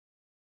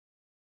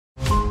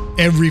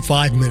Every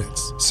 5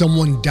 minutes,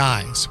 someone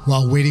dies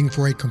while waiting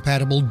for a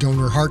compatible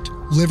donor heart,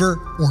 liver,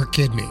 or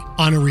kidney.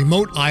 On a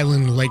remote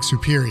island in Lake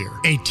Superior,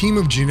 a team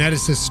of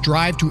geneticists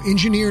strive to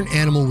engineer an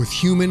animal with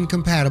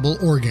human-compatible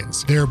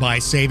organs, thereby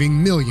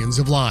saving millions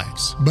of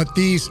lives. But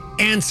these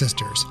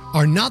ancestors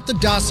are not the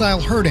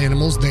docile herd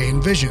animals they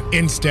envision.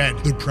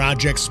 Instead, the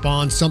project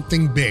spawns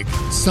something big,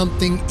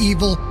 something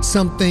evil,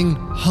 something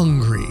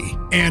hungry.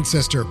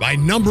 Ancestor by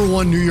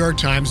 #1 New York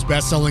Times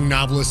bestselling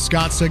novelist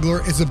Scott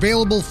Sigler is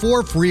available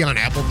for free on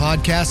Apple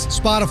Podcasts,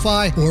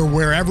 Spotify, or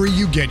wherever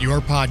you get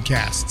your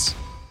podcasts.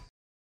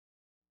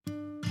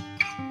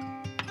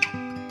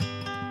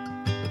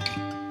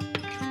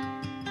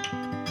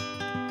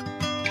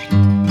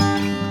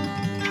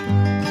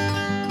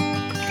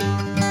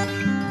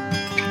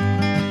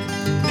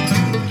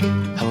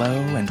 Hello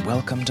and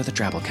welcome to the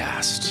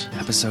Drabblecast,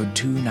 episode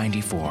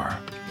 294.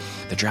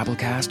 The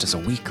Drabblecast is a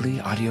weekly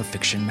audio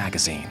fiction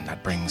magazine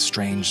that brings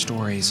strange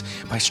stories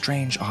by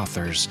strange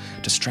authors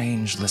to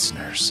strange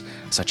listeners,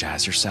 such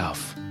as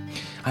yourself.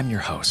 I'm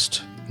your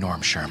host,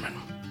 Norm Sherman.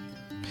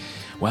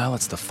 Well,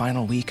 it's the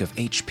final week of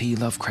H.P.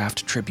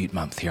 Lovecraft Tribute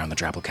Month here on the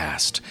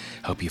Drabblecast.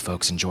 Hope you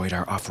folks enjoyed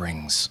our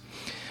offerings.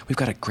 We've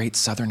got a great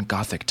Southern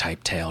Gothic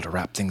type tale to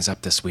wrap things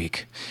up this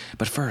week.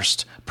 But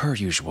first, per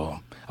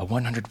usual, a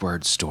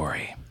 100-word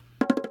story.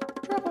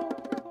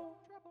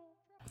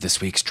 This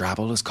week's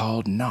Drabble is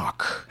called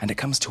Knock, and it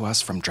comes to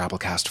us from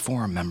Drabblecast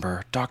forum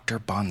member Dr.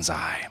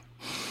 Bonsai.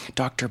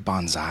 Dr.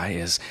 Bonsai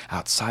is,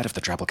 outside of the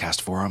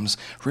Drabblecast forums,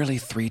 really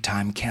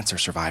 3-time cancer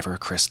survivor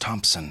Chris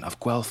Thompson of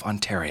Guelph,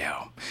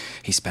 Ontario.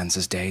 He spends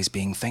his days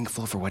being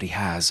thankful for what he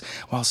has,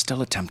 while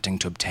still attempting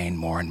to obtain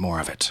more and more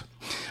of it.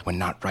 When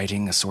not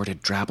writing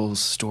assorted drabbles,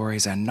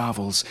 stories, and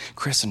novels,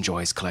 Chris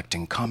enjoys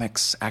collecting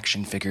comics,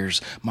 action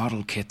figures,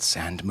 model kits,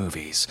 and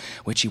movies,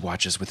 which he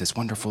watches with his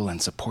wonderful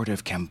and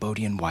supportive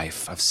Cambodian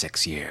wife of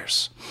 6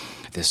 years.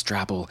 This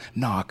drabble,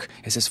 Knock,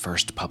 is his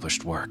first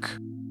published work.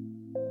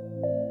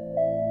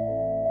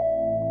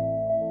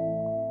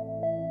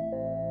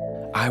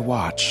 I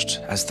watched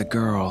as the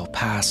girl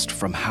passed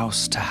from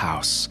house to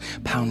house,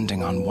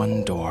 pounding on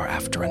one door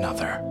after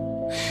another.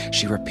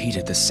 She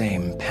repeated the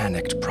same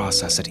panicked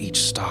process at each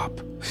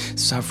stop.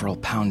 Several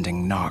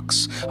pounding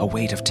knocks, a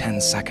wait of 10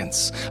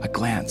 seconds, a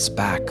glance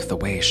back the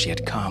way she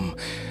had come,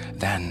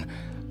 then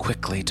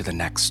quickly to the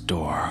next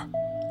door.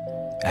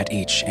 At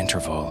each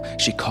interval,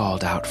 she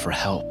called out for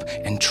help,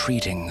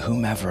 entreating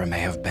whomever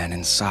may have been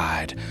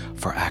inside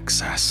for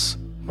access.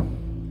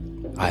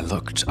 I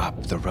looked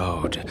up the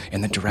road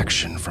in the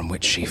direction from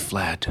which she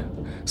fled,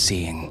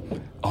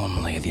 seeing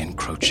only the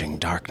encroaching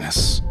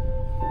darkness.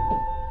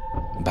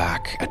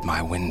 Back at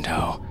my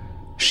window,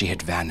 she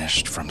had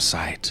vanished from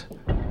sight.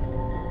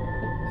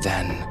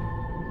 Then,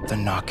 the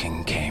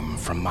knocking came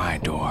from my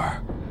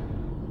door,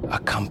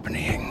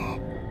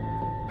 accompanying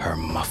her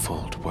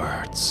muffled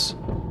words.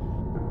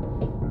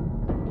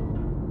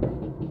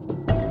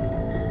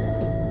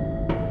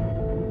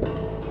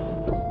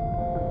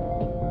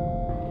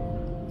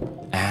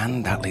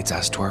 And that leads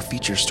us to our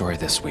feature story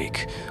this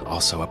week,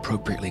 also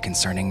appropriately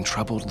concerning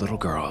troubled little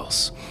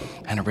girls.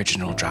 An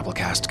original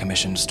Drabblecast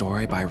commissioned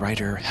story by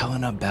writer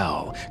Helena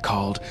Bell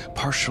called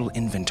Partial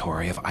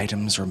Inventory of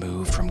Items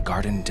Removed from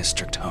Garden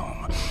District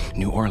Home,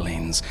 New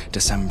Orleans,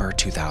 December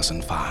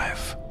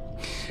 2005.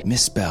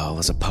 Miss Bell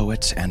is a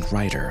poet and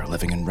writer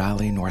living in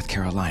Raleigh, North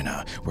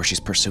Carolina, where she's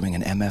pursuing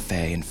an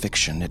MFA in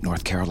fiction at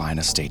North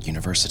Carolina State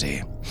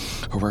University.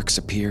 Her works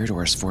appeared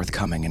or is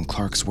forthcoming in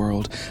Clark's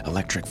World,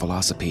 Electric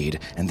Velocipede,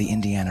 and the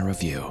Indiana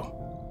Review.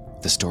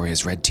 The story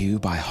is read to you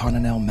by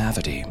Hananel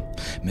Mavity.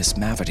 Miss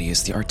Mavity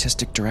is the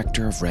artistic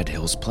director of Red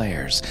Hills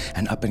Players,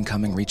 an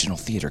up-and-coming regional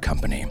theater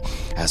company,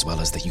 as well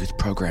as the youth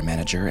program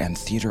manager and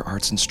theater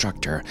arts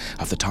instructor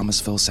of the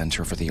Thomasville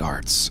Center for the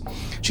Arts.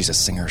 She's a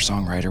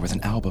singer-songwriter with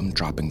an album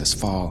dropping this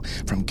fall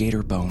from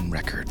Gatorbone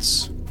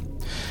Records.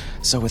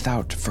 So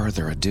without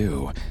further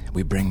ado,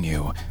 we bring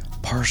you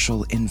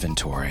Partial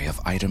Inventory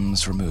of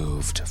Items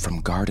Removed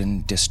from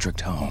Garden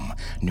District Home,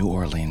 New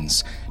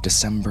Orleans,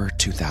 December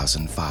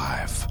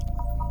 2005.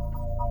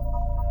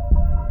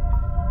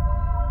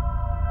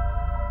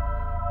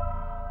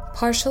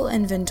 Partial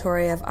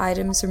Inventory of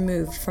Items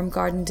Removed from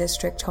Garden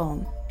District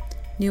Home,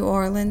 New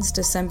Orleans,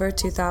 December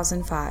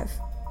 2005.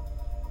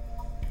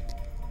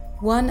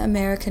 1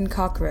 American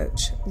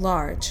cockroach,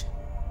 large.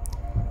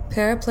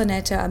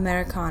 Periplaneta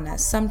americana,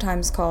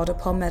 sometimes called a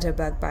palmetto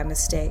bug by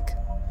mistake.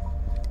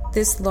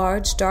 This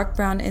large, dark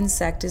brown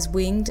insect is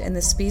winged, and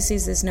the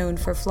species is known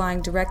for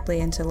flying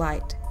directly into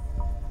light.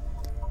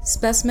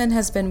 Specimen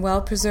has been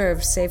well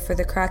preserved save for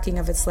the cracking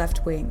of its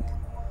left wing.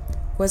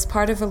 Was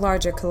part of a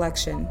larger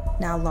collection,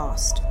 now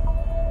lost.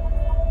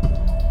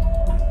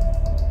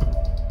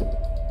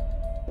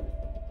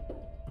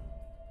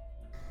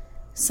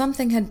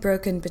 Something had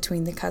broken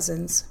between the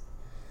cousins.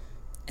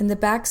 In the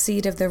back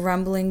seat of the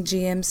rumbling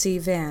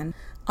GMC van,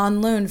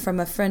 on loan from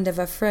a friend of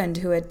a friend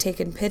who had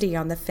taken pity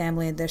on the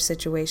family and their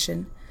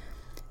situation,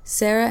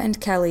 Sarah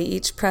and Kelly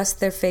each pressed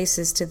their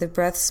faces to the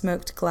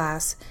breath-smoked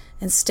glass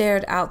and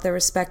stared out their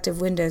respective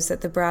windows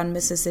at the brown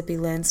Mississippi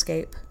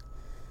landscape.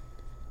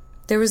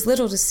 There was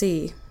little to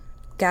see.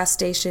 Gas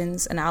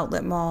stations, an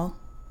outlet mall.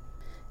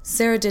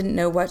 Sarah didn't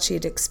know what she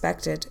had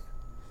expected.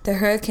 The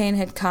hurricane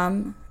had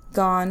come,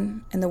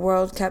 gone, and the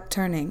world kept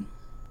turning.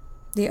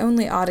 The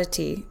only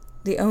oddity,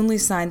 the only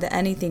sign that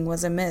anything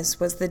was amiss,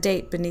 was the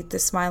date beneath the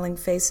smiling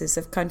faces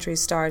of country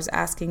stars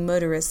asking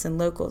motorists and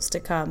locals to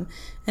come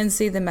and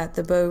see them at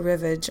the Beau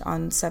Rivage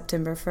on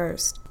September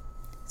 1st.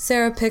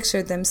 Sarah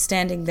pictured them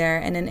standing there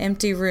in an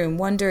empty room,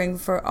 wondering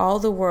for all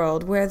the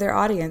world where their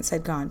audience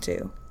had gone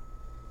to.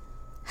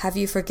 "Have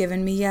you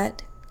forgiven me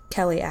yet?"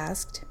 Kelly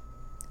asked.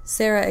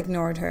 Sarah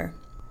ignored her.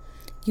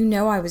 "You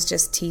know I was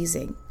just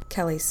teasing,"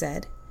 Kelly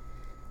said.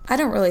 "I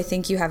don't really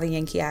think you have a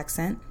Yankee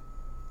accent."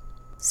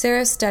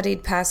 Sarah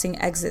studied passing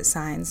exit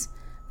signs,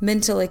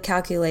 mentally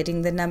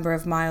calculating the number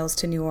of miles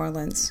to New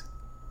Orleans.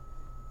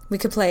 "We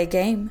could play a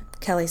game,"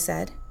 Kelly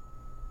said.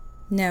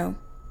 "No."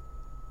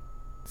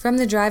 From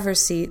the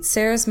driver's seat,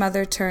 Sarah's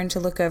mother turned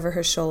to look over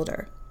her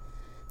shoulder.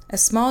 A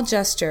small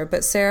gesture,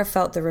 but Sarah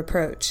felt the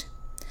reproach.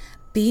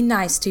 "Be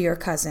nice to your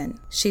cousin,"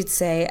 she'd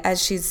say,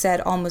 as she'd said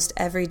almost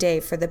every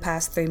day for the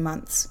past 3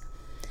 months.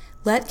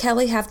 "Let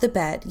Kelly have the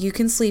bed. You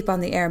can sleep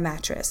on the air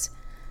mattress.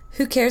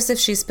 Who cares if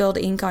she spilled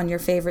ink on your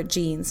favorite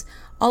jeans?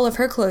 All of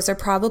her clothes are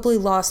probably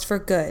lost for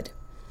good.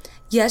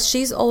 Yes,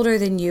 she's older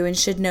than you and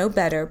should know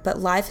better, but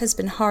life has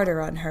been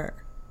harder on her."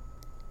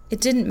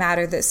 It didn't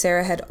matter that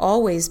Sarah had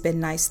always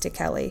been nice to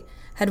Kelly,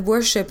 had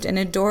worshipped and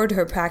adored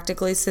her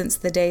practically since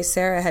the day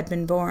Sarah had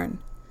been born.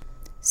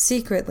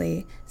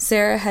 Secretly,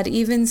 Sarah had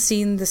even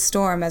seen the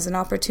storm as an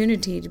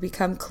opportunity to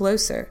become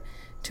closer,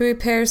 to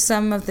repair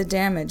some of the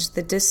damage,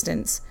 the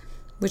distance,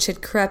 which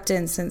had crept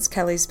in since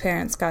Kelly's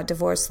parents got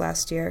divorced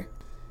last year.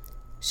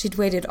 She'd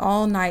waited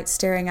all night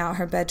staring out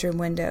her bedroom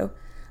window,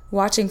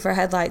 watching for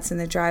headlights in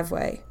the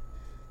driveway,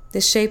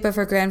 the shape of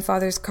her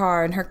grandfather's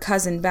car and her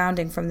cousin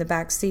bounding from the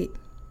back seat.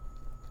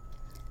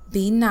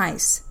 "Be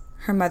nice,"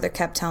 her mother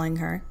kept telling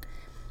her,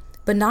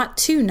 "but not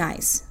too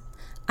nice.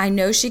 I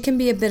know she can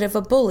be a bit of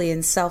a bully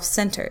and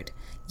self-centered.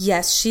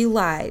 Yes, she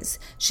lies.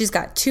 She's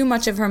got too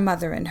much of her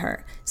mother in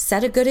her.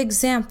 Set a good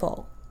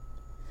example."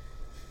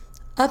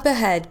 Up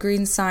ahead,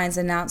 green signs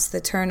announced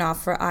the turnoff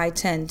for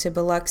I-10 to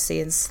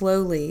Biloxi, and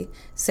slowly,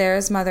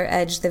 Sarah's mother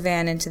edged the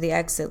van into the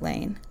exit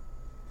lane.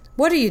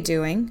 "What are you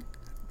doing?"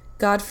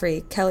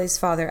 Godfrey, Kelly's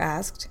father,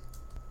 asked.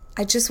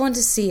 "I just want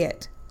to see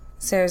it,"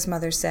 Sarah's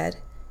mother said.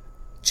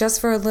 "Just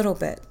for a little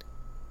bit."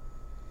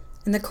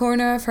 In the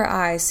corner of her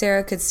eye,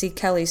 Sarah could see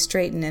Kelly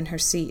straighten in her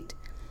seat.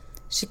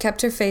 She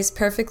kept her face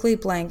perfectly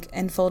blank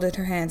and folded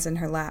her hands in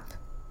her lap.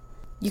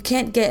 "You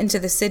can't get into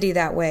the city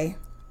that way,"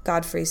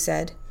 Godfrey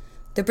said.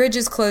 "The bridge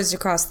is closed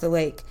across the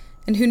lake,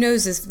 and who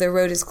knows if the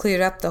road is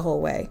cleared up the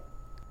whole way."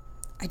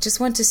 "I just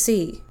want to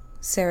see,"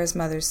 Sarah's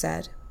mother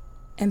said.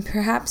 And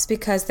perhaps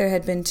because there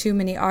had been too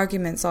many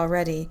arguments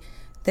already,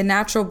 the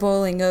natural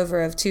boiling over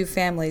of two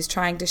families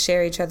trying to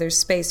share each other's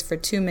space for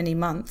too many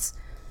months,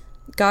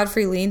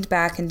 Godfrey leaned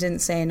back and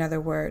didn't say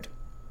another word.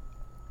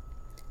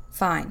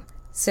 "Fine,"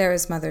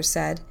 Sarah's mother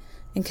said,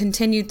 and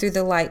continued through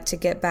the light to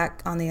get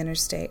back on the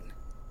interstate.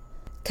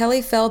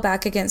 Kelly fell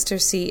back against her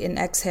seat and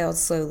exhaled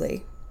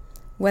slowly.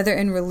 Whether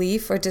in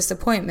relief or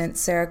disappointment,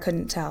 Sarah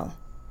couldn't tell.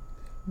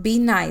 "Be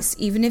nice,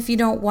 even if you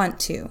don't want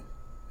to,"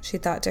 she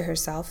thought to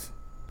herself.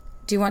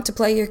 "Do you want to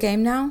play your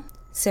game now?"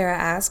 Sarah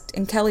asked,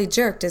 and Kelly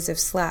jerked as if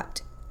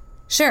slapped.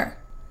 "Sure,"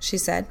 she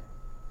said.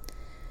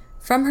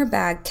 From her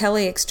bag,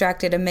 Kelly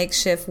extracted a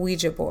makeshift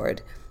Ouija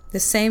board,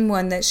 the same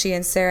one that she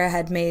and Sarah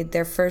had made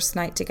their first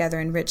night together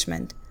in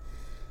Richmond.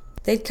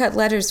 They'd cut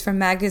letters from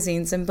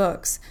magazines and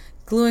books,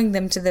 gluing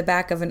them to the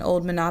back of an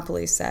old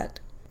Monopoly set.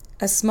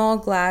 A small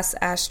glass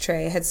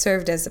ashtray had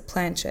served as a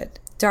planchet,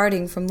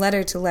 darting from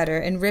letter to letter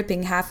and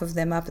ripping half of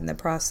them up in the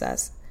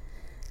process.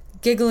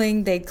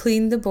 Giggling, they'd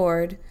cleaned the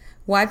board,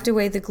 wiped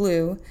away the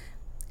glue,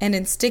 and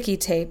in sticky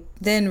tape,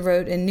 then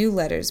wrote in new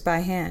letters by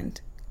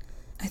hand.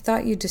 "I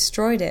thought you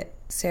destroyed it,"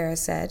 Sarah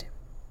said.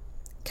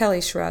 Kelly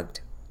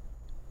shrugged.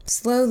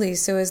 Slowly,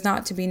 so as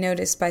not to be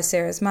noticed by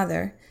Sarah's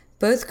mother,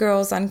 both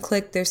girls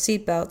unclicked their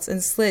seatbelts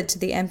and slid to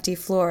the empty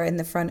floor in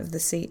the front of the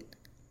seat.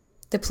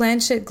 The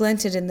planchet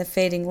glinted in the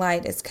fading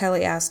light as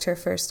Kelly asked her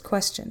first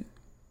question.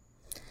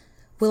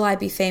 "Will I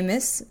be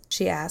famous?"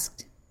 she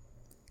asked.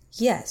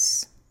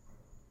 "Yes."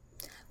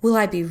 "Will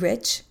I be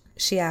rich?"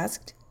 she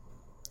asked.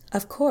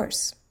 "Of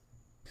course."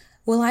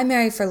 "Will I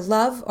marry for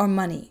love or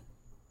money?"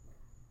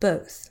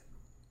 "Both."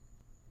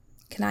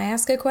 "Can I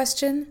ask a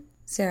question?"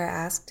 Sarah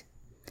asked.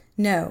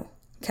 "No,"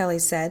 Kelly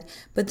said,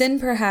 but then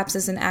perhaps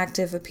as an act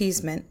of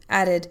appeasement,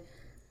 added,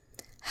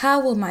 "How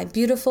will my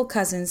beautiful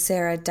cousin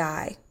Sarah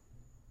die?"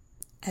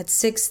 "At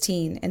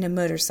 16 in a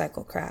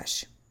motorcycle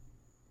crash."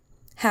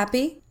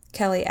 "Happy?"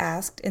 Kelly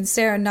asked, and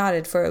Sarah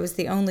nodded, for it was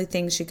the only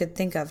thing she could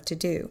think of to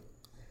do.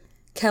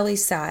 Kelly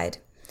sighed.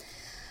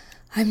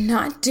 "I'm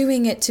not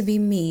doing it to be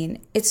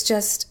mean. It's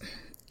just,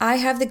 I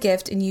have the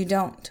gift and you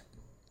don't."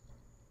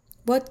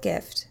 "What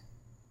gift?"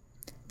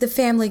 "The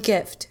family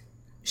gift,"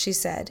 she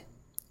said.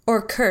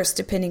 "Or curse,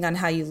 depending on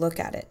how you look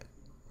at it."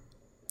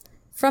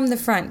 From the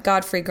front,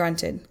 Godfrey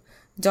grunted.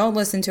 "Don't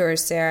listen to her,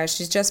 Sarah.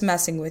 She's just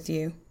messing with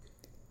you."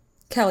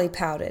 Kelly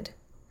pouted.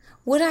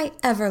 Would I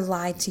ever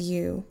lie to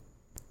you?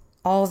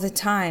 All the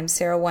time,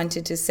 Sarah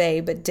wanted to say,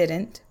 but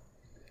didn't.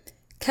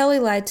 Kelly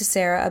lied to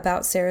Sarah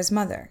about Sarah's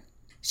mother.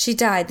 She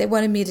died. They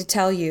wanted me to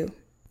tell you.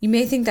 You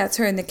may think that's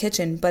her in the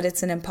kitchen, but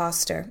it's an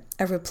imposter,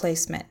 a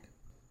replacement.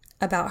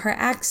 About her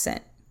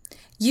accent.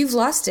 You've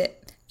lost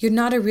it. You're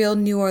not a real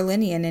New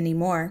Orleanian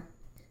anymore.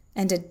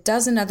 And a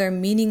dozen other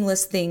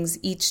meaningless things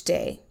each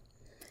day.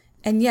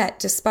 And yet,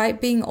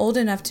 despite being old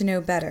enough to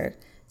know better,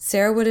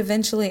 Sarah would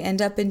eventually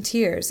end up in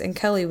tears, and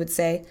Kelly would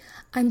say,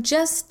 I'm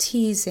just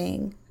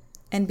teasing,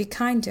 and be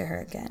kind to her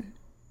again.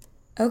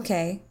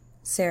 Okay,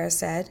 Sarah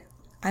said.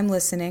 I'm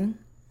listening.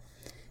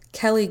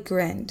 Kelly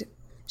grinned.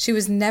 She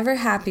was never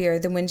happier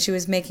than when she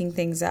was making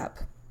things up.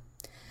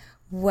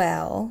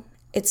 Well,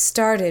 it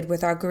started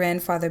with our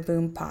grandfather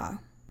Boompah.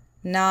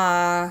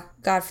 Nah,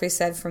 Godfrey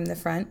said from the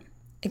front.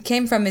 It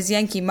came from his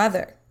Yankee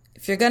mother.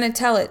 If you're going to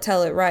tell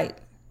it right.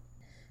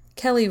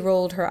 Kelly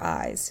rolled her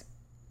eyes.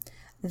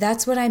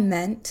 That's what I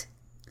meant.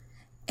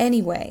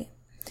 Anyway,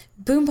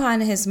 Boompah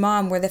and his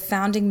mom were the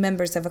founding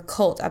members of a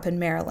cult up in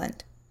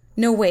Maryland.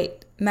 No,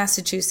 wait,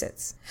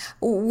 Massachusetts.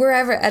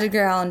 Wherever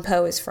Edgar Allan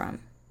Poe is from.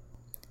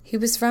 He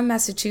was from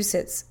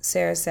Massachusetts,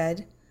 Sarah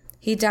said.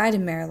 He died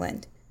in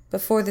Maryland,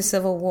 before the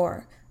Civil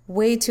War,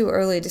 way too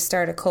early to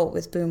start a cult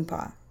with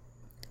Boompah.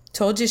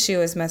 Told you she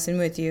was messing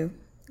with you,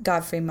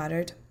 Godfrey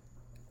muttered.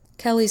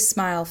 Kelly's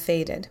smile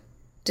faded.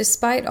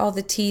 Despite all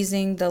the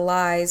teasing, the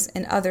lies,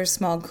 and other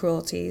small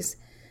cruelties,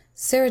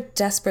 Sarah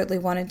desperately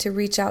wanted to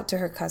reach out to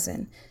her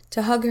cousin,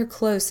 to hug her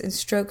close and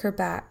stroke her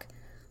back,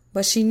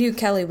 but she knew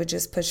Kelly would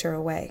just push her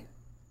away.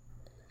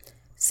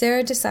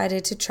 Sarah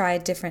decided to try a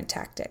different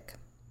tactic.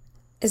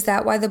 Is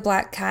that why the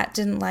black cat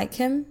didn't like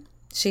him?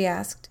 She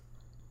asked.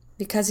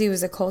 Because he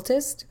was a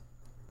cultist?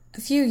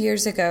 A few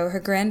years ago, her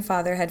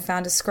grandfather had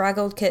found a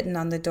scraggled kitten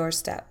on the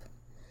doorstep.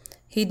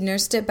 He'd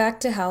nursed it back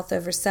to health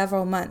over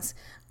several months,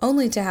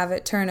 only to have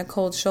it turn a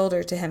cold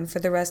shoulder to him for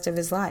the rest of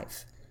his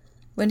life.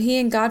 When he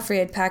and Godfrey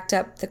had packed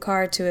up the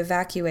car to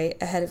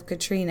evacuate ahead of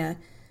Katrina,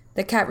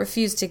 the cat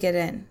refused to get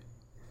in.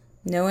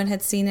 No one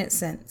had seen it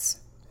since.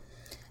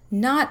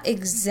 Not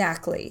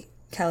exactly,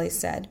 Kelly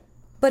said,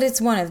 but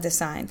it's one of the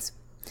signs.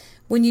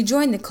 When you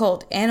join the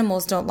cult,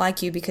 animals don't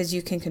like you because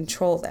you can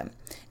control them.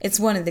 It's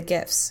one of the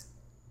gifts.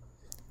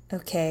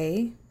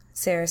 Okay,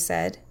 Sarah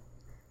said.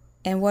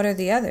 And what are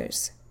the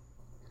others?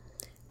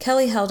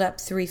 Kelly held up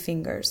 3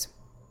 fingers.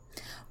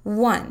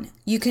 1,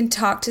 you can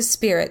talk to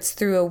spirits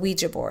through a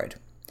Ouija board.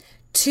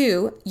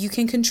 2, you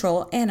can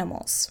control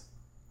animals.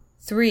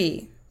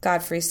 3,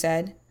 Godfrey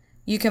said,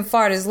 you can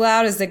fart as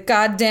loud as the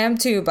goddamn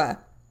tuba.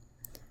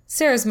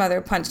 Sarah's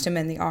mother punched him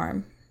in the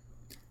arm.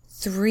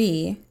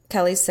 3,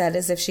 Kelly said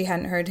as if she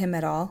hadn't heard him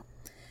at all,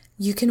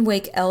 you can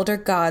wake elder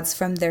gods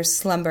from their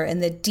slumber in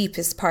the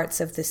deepest parts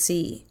of the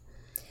sea.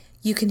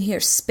 You can hear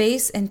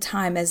space and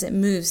time as it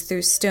moves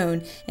through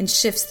stone and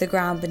shifts the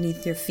ground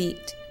beneath your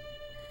feet.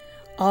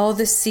 All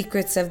the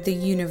secrets of the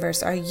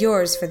universe are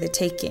yours for the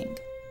taking.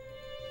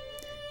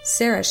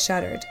 Sarah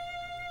shuddered.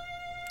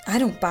 I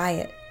don't buy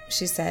it,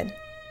 she said,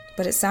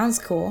 but it sounds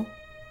cool.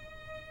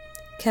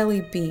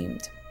 Kelly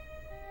beamed.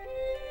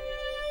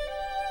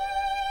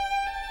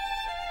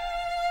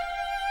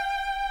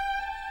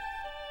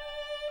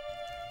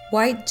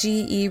 White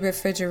GE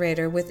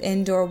refrigerator with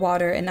indoor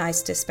water and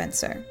ice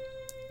dispenser.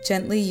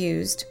 Gently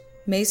used.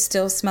 May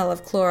still smell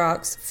of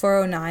Clorox,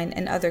 409,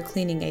 and other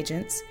cleaning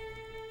agents.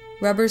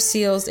 Rubber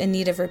seals in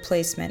need of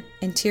replacement.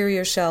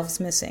 Interior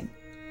shelves missing.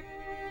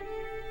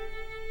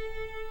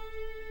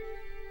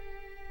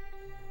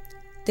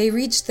 They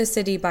reached the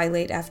city by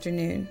late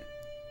afternoon.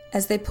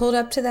 As they pulled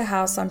up to the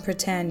house on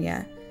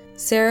Britannia,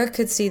 Sarah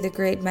could see the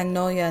great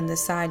magnolia in the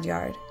side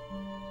yard.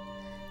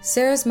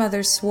 Sarah's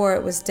mother swore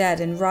it was dead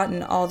and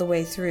rotten all the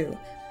way through,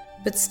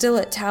 but still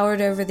it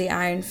towered over the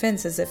iron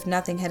fence as if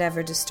nothing had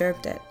ever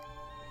disturbed it.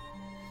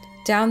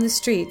 Down the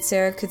street,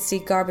 Sarah could see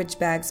garbage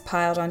bags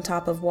piled on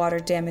top of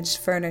water-damaged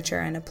furniture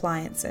and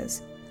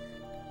appliances.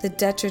 The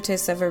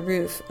detritus of a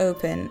roof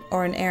open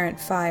or an errant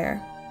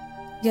fire.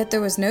 Yet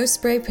there was no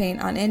spray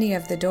paint on any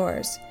of the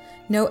doors,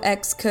 no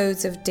X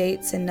codes of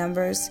dates and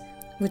numbers,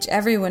 which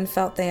everyone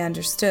felt they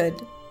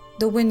understood,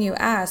 though when you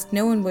asked,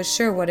 no one was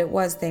sure what it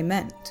was they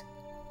meant.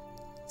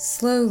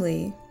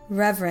 Slowly,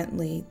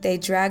 reverently, they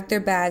dragged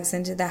their bags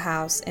into the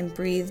house and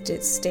breathed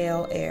its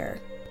stale air.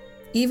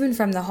 Even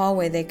from the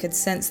hallway they could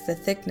sense the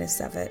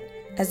thickness of it,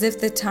 as if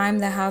the time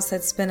the house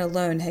had spent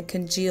alone had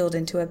congealed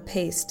into a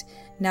paste,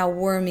 now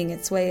worming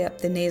its way up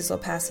the nasal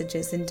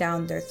passages and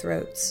down their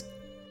throats.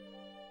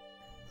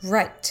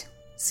 Right,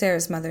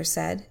 Sarah's mother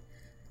said.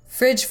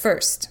 Fridge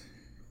first.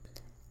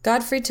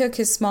 Godfrey took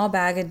his small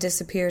bag and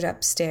disappeared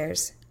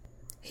upstairs.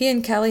 He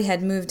and Kelly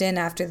had moved in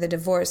after the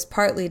divorce,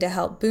 partly to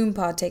help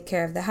Boompah take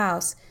care of the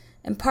house,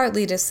 and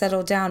partly to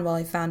settle down while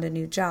he found a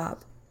new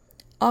job.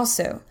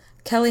 Also,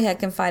 Kelly had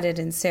confided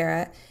in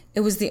Sarah it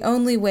was the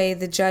only way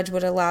the judge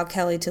would allow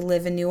Kelly to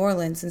live in New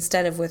Orleans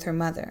instead of with her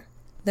mother.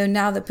 Though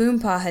now that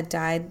Boompah had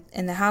died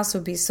and the house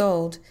would be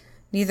sold,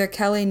 neither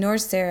Kelly nor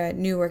Sarah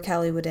knew where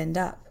Kelly would end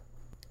up.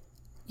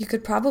 "You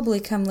could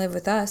probably come live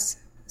with us,"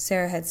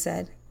 Sarah had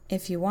said,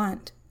 "if you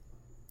want."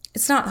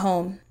 "It's not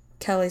home,"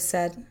 Kelly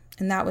said,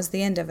 and that was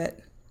the end of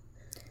it.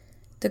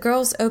 The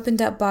girls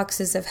opened up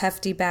boxes of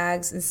hefty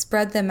bags and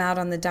spread them out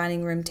on the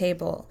dining room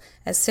table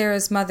as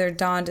Sarah's mother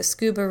donned a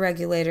scuba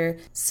regulator,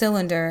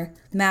 cylinder,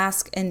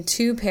 mask, and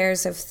 2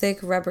 pairs of thick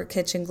rubber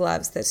kitchen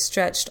gloves that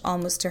stretched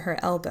almost to her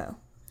elbow.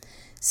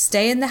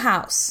 "Stay in the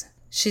house,"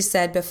 she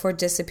said before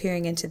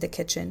disappearing into the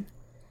kitchen.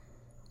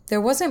 There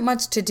wasn't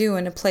much to do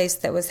in a place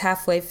that was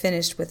halfway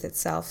finished with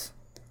itself.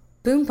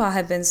 Boompa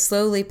had been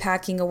slowly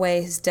packing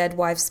away his dead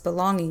wife's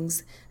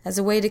belongings as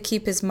a way to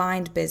keep his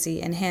mind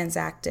busy and hands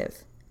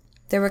active.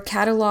 There were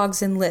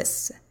catalogs and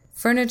lists,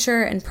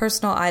 furniture and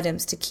personal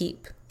items to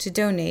keep, to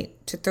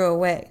donate, to throw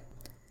away.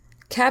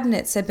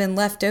 Cabinets had been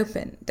left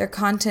open, their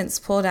contents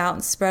pulled out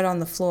and spread on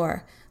the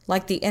floor,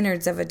 like the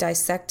innards of a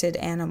dissected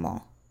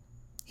animal.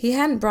 He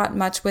hadn't brought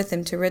much with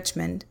him to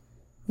Richmond.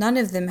 None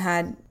of them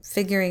had,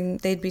 figuring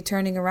they'd be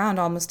turning around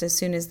almost as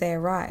soon as they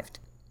arrived.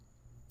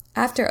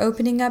 After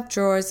opening up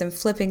drawers and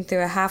flipping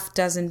through a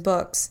half-dozen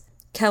books,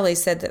 Kelly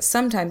said that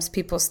sometimes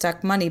people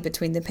stuck money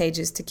between the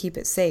pages to keep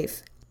it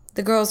safe.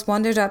 The girls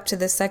wandered up to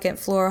the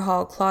second-floor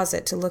hall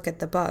closet to look at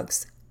the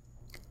bugs.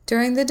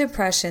 During the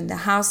Depression, the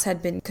house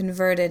had been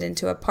converted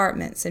into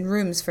apartments and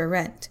rooms for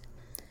rent.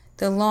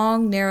 The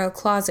long, narrow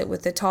closet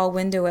with the tall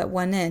window at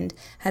one end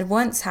had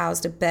once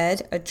housed a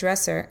bed, a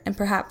dresser, and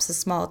perhaps a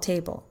small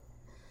table.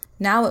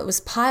 Now it was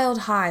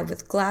piled high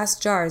with glass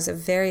jars of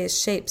various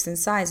shapes and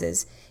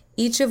sizes,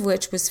 each of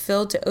which was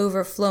filled to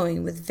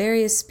overflowing with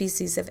various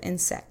species of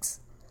insects.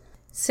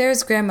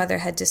 Sarah's grandmother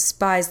had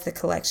despised the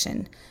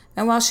collection,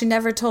 and while she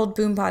never told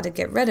Boompa to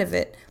get rid of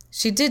it,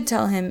 she did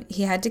tell him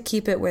he had to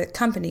keep it where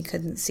company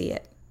couldn't see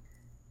it.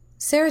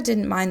 Sarah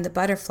didn't mind the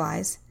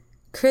butterflies,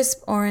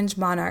 crisp orange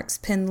monarchs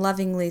pinned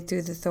lovingly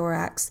through the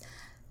thorax,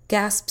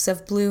 gasps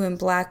of blue and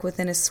black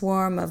within a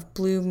swarm of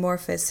blue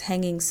morphus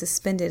hanging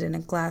suspended in a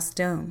glass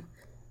dome.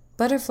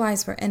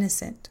 Butterflies were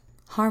innocent,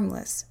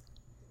 harmless.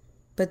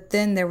 But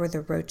then there were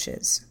the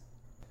roaches.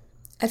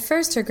 At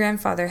first her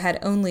grandfather had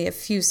only a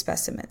few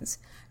specimens,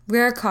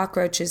 rare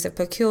cockroaches of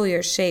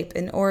peculiar shape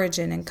and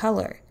origin and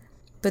color.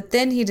 But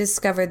then he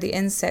discovered the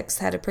insects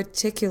had a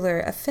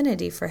particular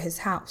affinity for his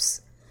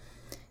house.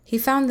 He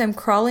found them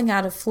crawling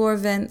out of floor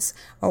vents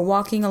or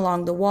walking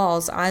along the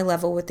walls eye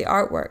level with the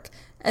artwork,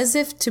 as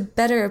if to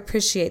better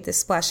appreciate the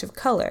splash of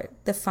color,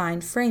 the fine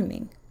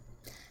framing.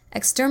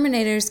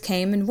 Exterminators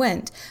came and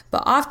went,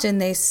 but often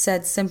they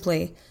said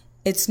simply,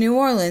 "It's New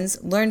Orleans,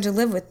 learn to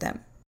live with them."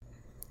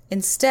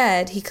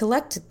 Instead, he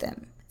collected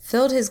them,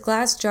 filled his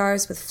glass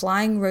jars with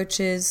flying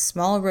roaches,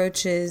 small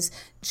roaches,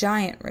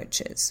 giant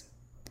roaches.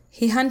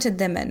 He hunted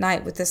them at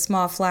night with a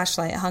small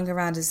flashlight hung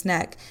around his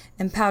neck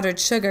and powdered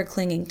sugar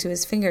clinging to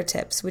his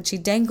fingertips, which he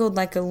dangled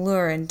like a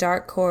lure in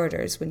dark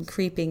corridors when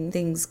creeping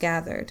things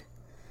gathered.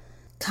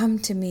 "Come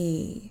to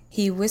me,"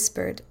 he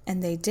whispered,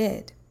 and they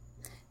did.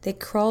 They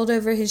crawled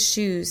over his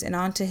shoes and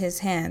onto his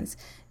hands,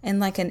 and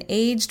like an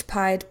aged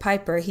Pied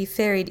Piper he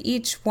ferried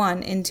each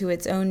one into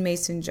its own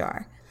mason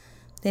jar.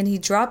 Then he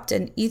dropped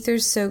an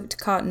ether-soaked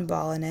cotton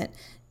ball in it,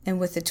 and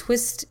with a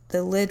twist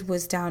the lid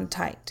was down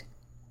tight.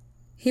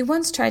 He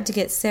once tried to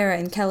get Sarah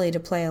and Kelly to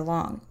play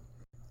along.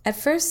 At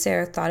first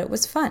Sarah thought it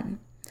was fun,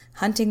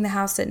 hunting the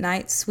house at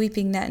night,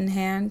 sweeping net in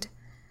hand.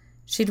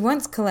 She'd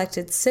once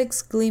collected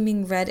 6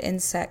 gleaming red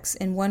insects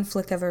in one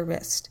flick of her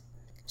wrist.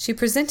 She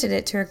presented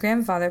it to her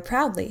grandfather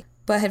proudly,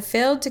 but had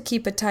failed to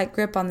keep a tight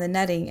grip on the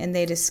netting and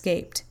they'd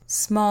escaped,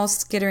 small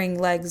skittering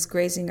legs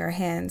grazing her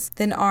hands,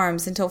 then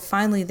arms until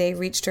finally they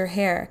reached her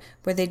hair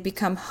where they'd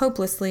become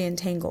hopelessly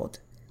entangled.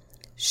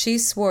 She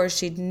swore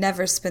she'd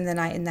never spend the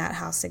night in that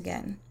house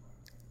again.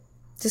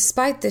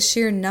 Despite the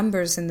sheer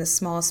numbers in the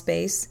small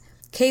space,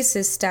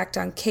 cases stacked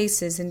on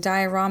cases and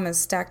dioramas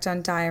stacked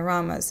on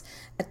dioramas,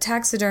 a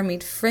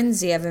taxidermied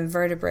frenzy of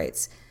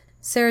invertebrates,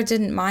 Sarah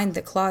didn't mind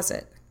the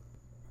closet.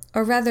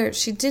 Or rather,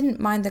 she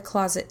didn't mind the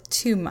closet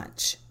too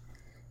much.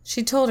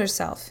 She told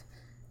herself,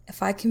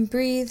 if I can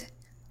breathe,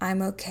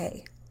 I'm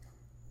okay.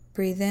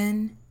 Breathe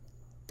in,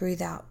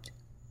 breathe out.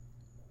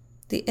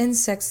 The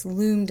insects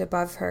loomed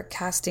above her,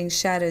 casting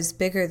shadows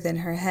bigger than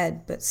her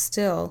head, but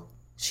still,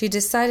 she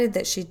decided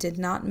that she did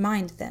not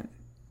mind them.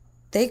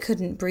 They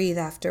couldn't breathe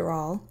after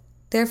all,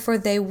 therefore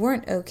they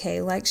weren't okay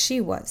like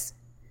she was.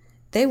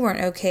 They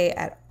weren't okay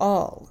at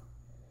all.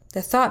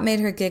 The thought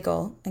made her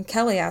giggle, and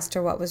Kelly asked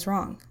her what was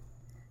wrong.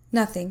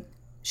 "Nothing,"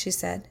 she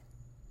said.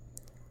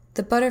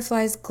 The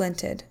butterflies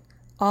glinted,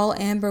 all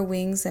amber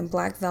wings and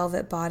black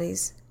velvet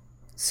bodies.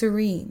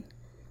 Serene.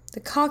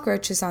 The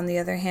cockroaches, on the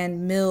other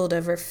hand, milled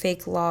over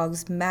fake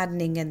logs,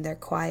 maddening in their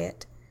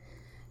quiet.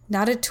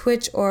 Not a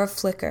twitch or a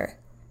flicker.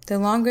 The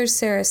longer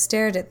Sarah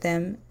stared at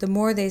them, the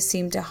more they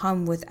seemed to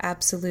hum with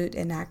absolute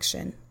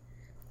inaction.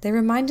 They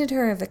reminded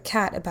her of a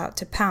cat about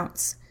to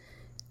pounce.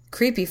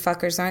 "Creepy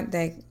fuckers, aren't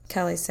they?"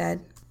 Kelly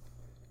said.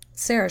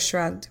 Sarah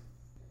shrugged.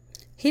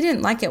 "He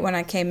didn't like it when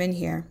I came in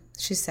here,"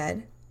 she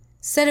said.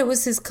 "Said it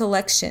was his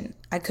collection.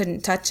 I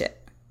couldn't touch it."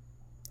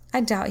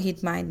 "I doubt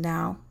he'd mind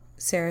now,"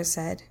 Sarah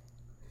said.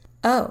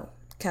 "Oh,"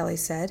 Kelly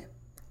said.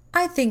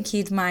 "I think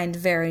he'd mind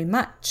very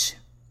much."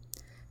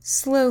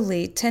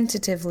 Slowly,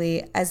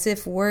 tentatively, as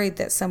if worried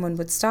that someone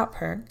would stop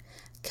her,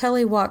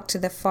 Kelly walked to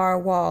the far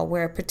wall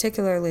where a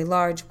particularly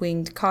large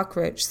winged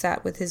cockroach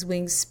sat with his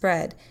wings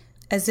spread,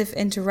 as if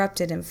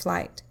interrupted in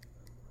flight.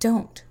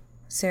 "Don't,"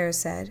 Sarah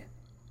said.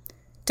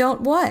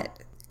 "Don't what?"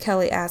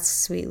 Kelly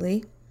asked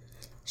sweetly.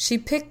 She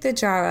picked the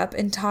jar up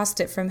and tossed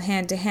it from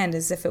hand to hand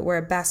as if it were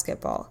a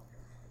basketball.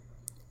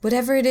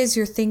 "Whatever it is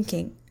you're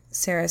thinking,"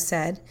 Sarah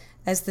said,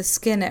 as the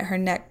skin at her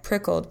neck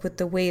prickled with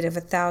the weight of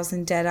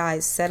 1,000 dead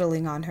eyes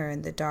settling on her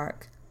in the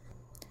dark.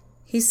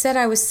 "He said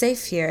I was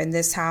safe here in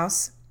this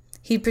house.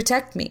 He'd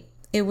protect me.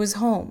 It was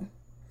home.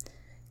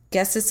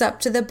 Guess it's up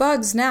to the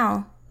bugs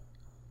now."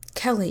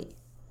 "Kelly."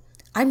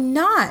 "I'm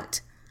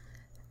not!"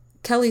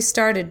 Kelly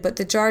started, but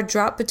the jar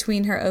dropped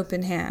between her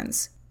open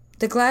hands.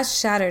 The glass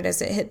shattered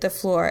as it hit the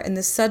floor, and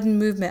the sudden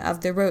movement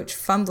of the roach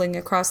fumbling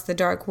across the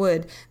dark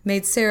wood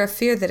made Sarah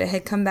fear that it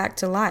had come back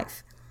to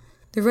life.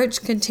 The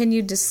roach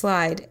continued to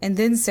slide, and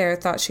then Sarah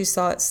thought she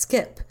saw it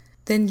skip,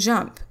 then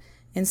jump,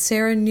 and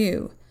Sarah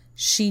knew,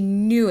 she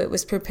knew it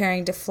was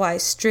preparing to fly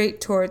straight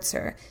towards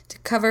her, to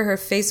cover her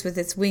face with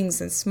its wings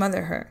and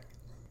smother her.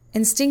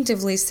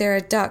 Instinctively,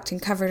 Sarah ducked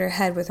and covered her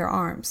head with her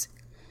arms.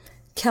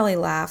 Kelly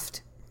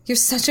laughed. "You're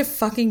such a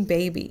fucking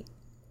baby."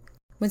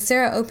 When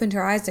Sarah opened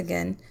her eyes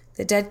again,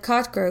 the dead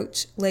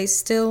cockroach lay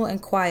still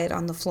and quiet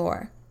on the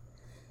floor.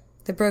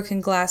 The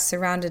broken glass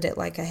surrounded it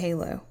like a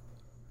halo.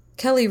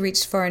 Kelly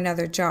reached for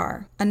another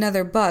jar,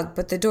 another bug,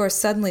 but the door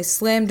suddenly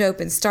slammed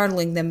open,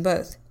 startling them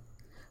both.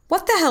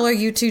 "What the hell are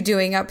you two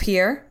doing up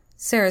here?"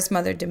 Sarah's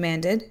mother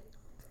demanded.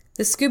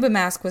 The scuba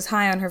mask was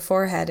high on her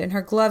forehead, and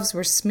her gloves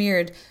were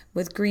smeared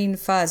with green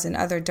fuzz and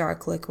other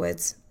dark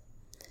liquids.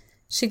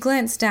 She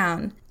glanced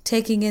down,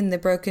 taking in the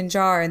broken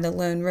jar and the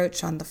lone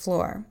roach on the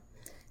floor.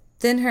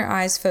 Then her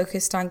eyes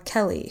focused on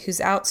Kelly,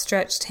 whose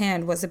outstretched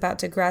hand was about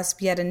to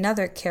grasp yet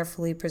another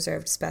carefully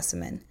preserved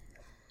specimen.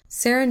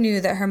 Sarah knew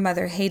that her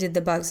mother hated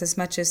the bugs as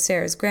much as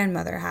Sarah's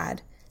grandmother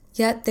had,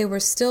 yet they were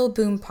still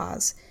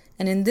Boompaw's,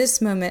 and in this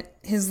moment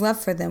his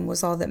love for them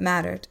was all that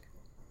mattered.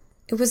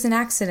 "It was an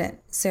accident,"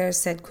 Sarah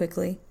said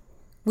quickly.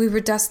 "We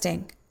were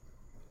dusting."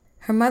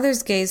 Her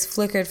mother's gaze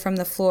flickered from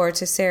the floor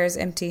to Sarah's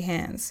empty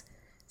hands.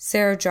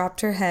 Sarah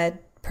dropped her head,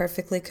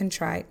 perfectly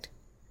contrite.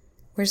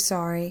 "We're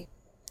sorry."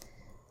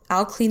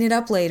 "I'll clean it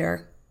up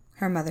later,"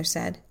 her mother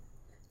said.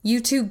 "You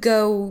two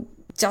go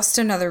just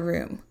another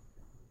room."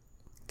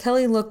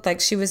 Kelly looked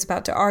like she was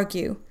about to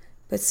argue,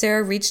 but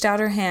Sarah reached out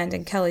her hand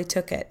and Kelly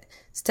took it,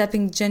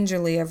 stepping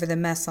gingerly over the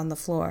mess on the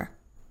floor.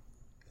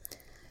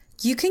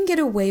 "You can get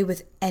away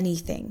with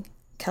anything,"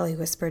 Kelly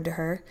whispered to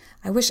her.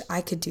 "I wish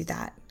I could do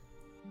that."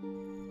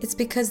 "It's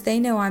because they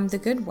know I'm the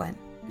good one,"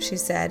 she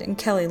said, and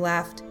Kelly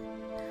laughed.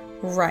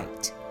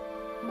 "Right."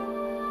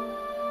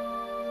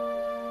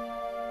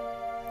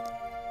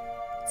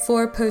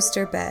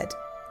 4-poster bed.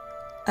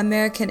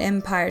 American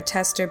Empire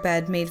tester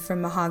bed made from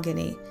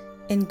mahogany,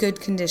 in good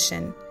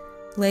condition,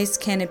 lace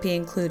canopy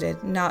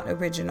included, not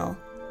original.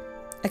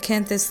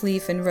 Acanthus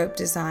leaf and rope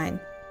design,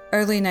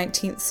 early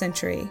 19th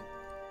century.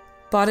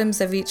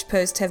 Bottoms of each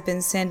post have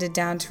been sanded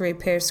down to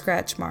repair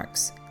scratch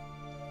marks.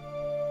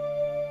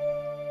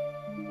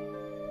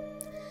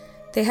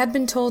 They had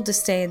been told to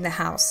stay in the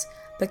house,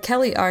 but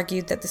Kelly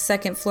argued that the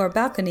second-floor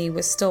balcony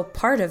was still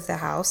part of the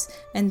house,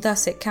 and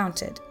thus it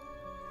counted.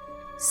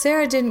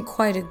 Sarah didn't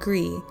quite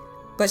agree,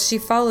 but she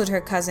followed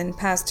her cousin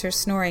past her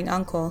snoring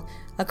uncle,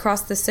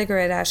 across the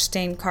cigarette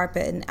ash-stained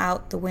carpet and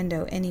out the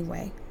window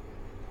anyway.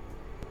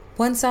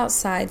 Once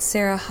outside,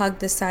 Sarah hugged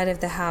the side of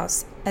the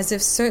house, as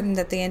if certain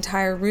that the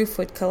entire roof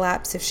would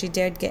collapse if she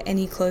dared get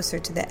any closer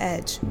to the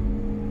edge.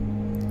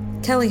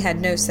 Kelly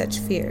had no such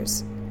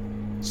fears.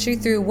 She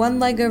threw one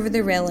leg over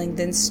the railing,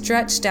 then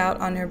stretched out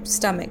on her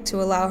stomach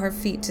to allow her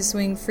feet to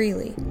swing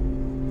freely.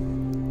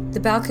 The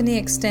balcony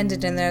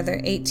extended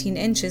another 18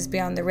 inches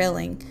beyond the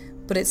railing,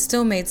 but it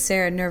still made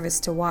Sarah nervous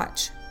to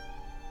watch.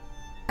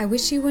 "I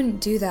wish you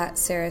wouldn't do that,"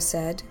 Sarah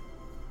said.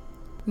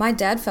 "My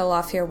dad fell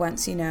off here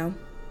once, you know."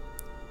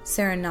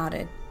 Sarah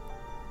nodded.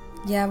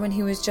 "Yeah, when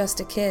he was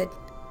just a kid.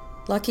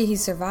 Lucky he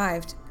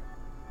survived."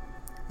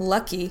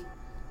 "Lucky,"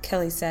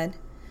 Kelly said.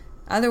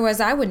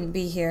 "Otherwise I wouldn't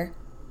be here."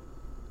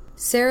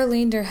 Sarah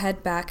leaned her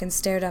head back and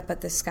stared up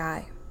at the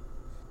sky.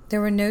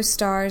 There were no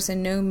stars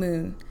and no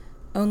moon,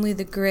 only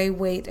the gray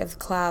weight of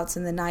clouds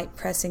and the night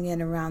pressing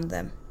in around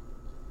them.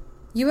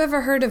 "You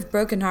ever heard of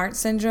broken heart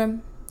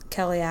syndrome?"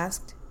 Kelly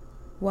asked.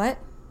 "What?"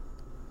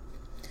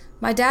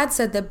 "My dad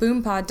said that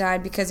Boompaw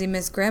died because he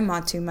missed Grandma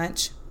too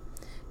much.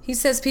 He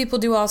says people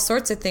do all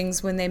sorts of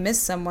things when they miss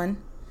someone,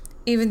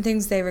 even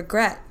things they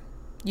regret.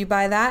 You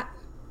buy that?"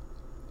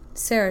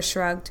 Sarah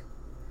shrugged.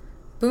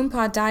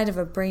 "Boompaw died of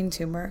a brain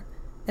tumor.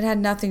 It had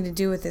nothing to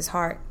do with his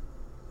heart."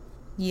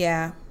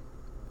 "Yeah."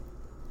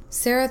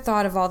 Sarah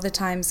thought of all the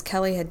times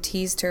Kelly had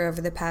teased her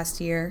over the past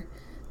year,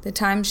 the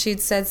times she'd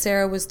said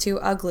Sarah was too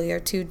ugly or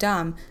too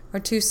dumb or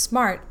too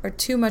smart or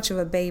too much of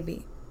a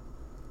baby.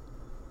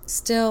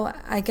 Still,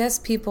 I guess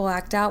people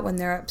act out when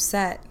they're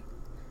upset,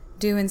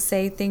 do and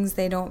say things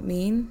they don't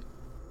mean.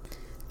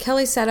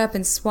 Kelly sat up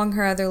and swung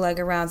her other leg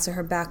around so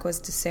her back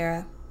was to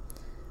Sarah.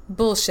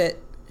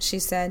 "Bullshit," she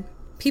said.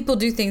 "People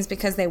do things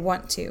because they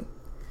want to.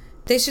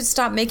 They should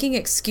stop making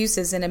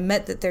excuses and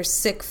admit that they're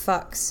sick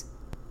fucks."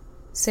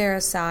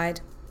 Sarah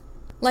sighed.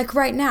 "Like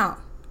right now,"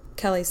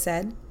 Kelly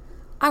said.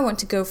 "I want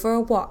to go for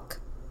a walk."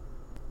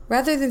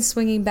 Rather than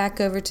swinging back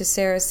over to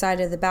Sarah's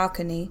side of the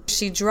balcony,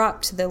 she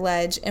dropped to the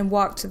ledge and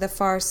walked to the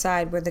far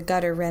side where the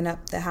gutter ran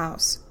up the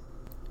house.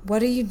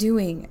 "What are you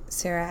doing?"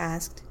 Sarah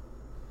asked.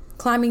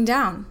 "Climbing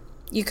down.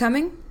 You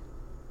coming?"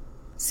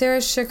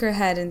 Sarah shook her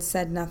head and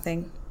said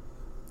nothing.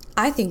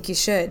 "I think you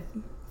should,"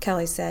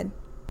 Kelly said.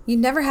 "You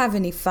never have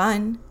any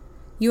fun.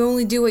 You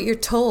only do what you're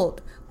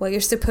told, what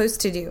you're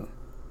supposed to do.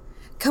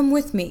 Come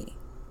with me."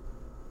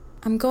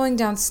 "I'm going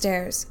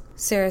downstairs,"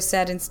 Sarah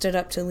said and stood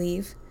up to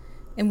leave.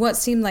 In what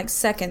seemed like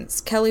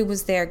seconds, Kelly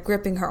was there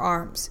gripping her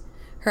arms.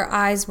 Her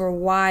eyes were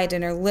wide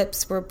and her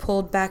lips were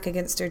pulled back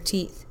against her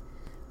teeth.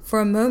 For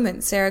a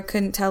moment, Sarah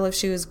couldn't tell if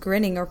she was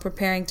grinning or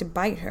preparing to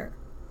bite her.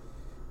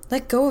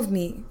 "Let go of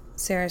me,"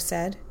 Sarah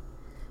said.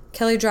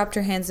 Kelly dropped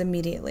her hands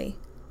immediately.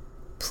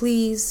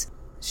 "Please,"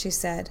 she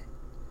said.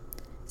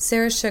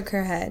 Sarah shook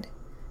her head.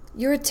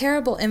 "You're a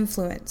terrible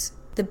influence.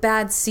 The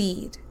bad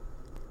seed."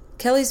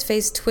 Kelly's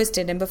face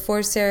twisted, and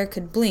before Sarah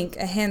could blink,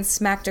 a hand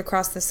smacked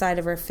across the side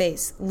of her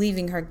face,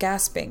 leaving her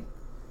gasping.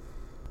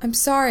 "I'm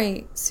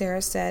sorry,"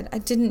 Sarah said. "I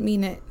didn't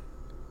mean it."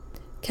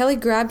 Kelly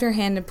grabbed her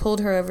hand and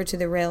pulled her over to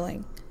the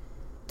railing.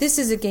 "This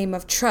is a game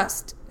of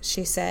trust,"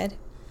 she said.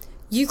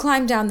 "You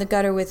climb down the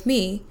gutter with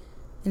me,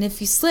 and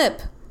if you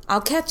slip,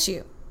 I'll catch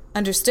you.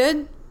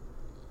 Understood?"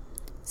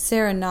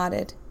 Sarah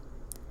nodded.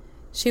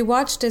 She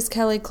watched as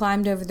Kelly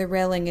climbed over the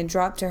railing and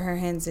dropped to her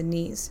hands and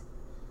knees.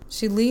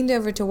 She leaned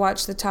over to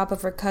watch the top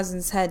of her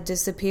cousin's head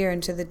disappear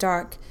into the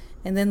dark,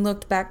 and then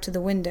looked back to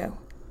the window.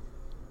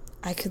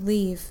 "I could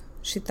leave,"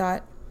 she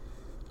thought.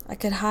 "I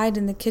could hide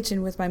in the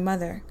kitchen with my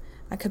mother.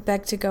 I could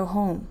beg to go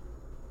home."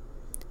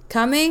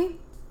 "Coming?"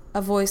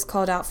 a voice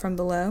called out from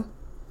below.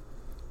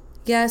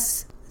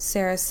 "Yes,"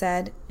 Sarah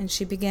said, and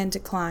she began to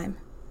climb.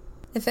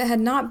 If it had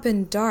not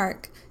been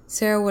dark,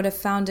 Sarah would have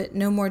found it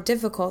no more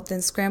difficult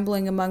than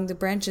scrambling among the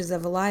branches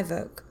of a live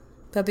oak.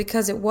 But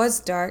because it was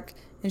dark,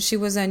 and she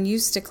was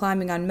unused to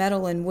climbing on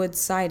metal and wood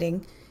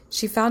siding,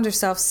 she found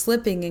herself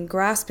slipping and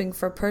grasping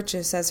for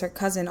purchase as her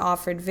cousin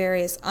offered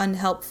various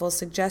unhelpful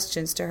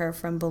suggestions to her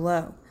from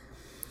below.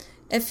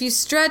 "If you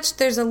stretch,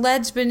 there's a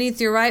ledge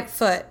beneath your right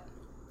foot,"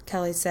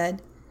 Kelly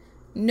said.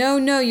 No,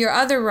 your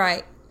other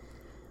right."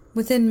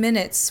 Within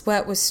minutes,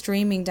 sweat was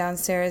streaming down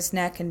Sarah's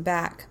neck and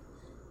back.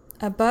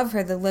 Above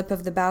her, the lip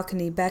of the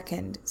balcony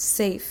beckoned,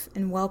 safe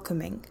and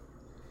welcoming.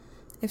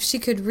 If she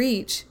could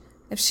reach,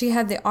 if she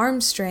had the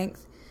arm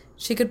strength,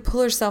 she could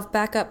pull herself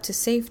back up to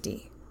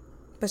safety.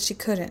 But she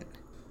couldn't.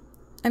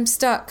 "I'm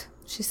stuck,"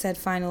 she said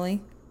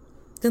finally.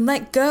 "Then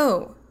let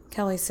go,"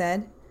 Kelly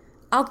said.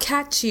 "I'll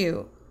catch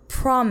you.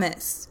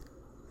 Promise."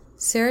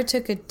 Sarah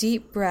took a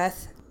deep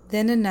breath,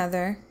 then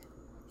another.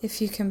 "If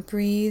you can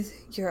breathe,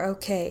 you're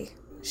okay,"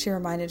 she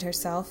reminded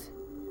herself.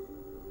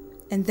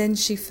 And then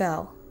she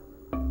fell.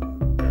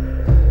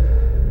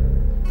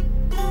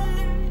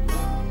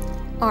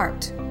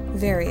 Art,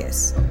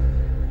 various.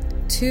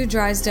 2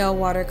 Drysdale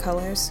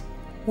watercolors.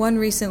 One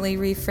recently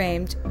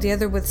reframed, the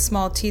other with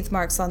small teeth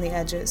marks on the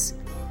edges.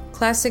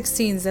 Classic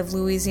scenes of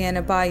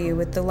Louisiana bayou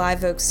with the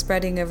live oaks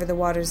spreading over the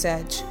water's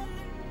edge.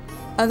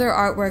 Other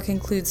artwork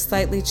includes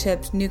slightly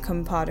chipped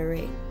Newcomb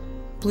pottery,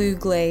 blue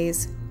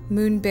glaze,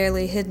 moon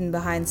barely hidden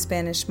behind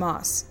Spanish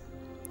moss.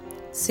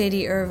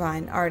 Sadie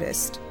Irvine,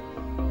 artist.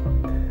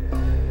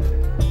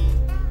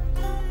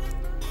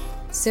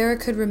 Sarah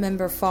could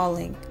remember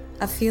falling,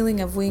 a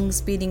feeling of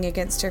wings beating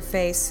against her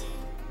face,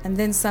 and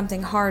then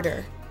something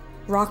harder,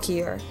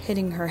 rockier,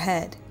 hitting her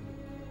head.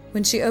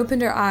 When she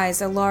opened her eyes,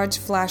 a large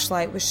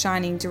flashlight was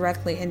shining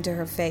directly into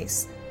her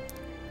face.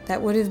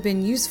 That would have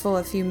been useful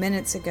a few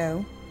minutes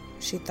ago,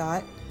 she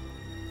thought.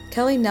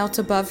 Kelly knelt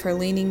above her,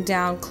 leaning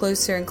down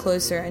closer and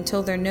closer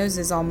until their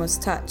noses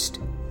almost touched.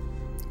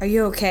 "Are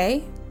you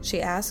okay?" she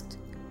asked.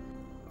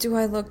 "Do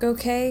I look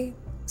okay?"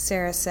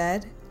 Sarah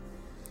said.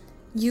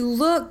 "You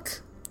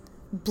look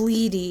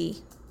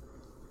bleedy."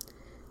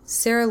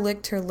 Sarah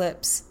licked her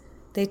lips.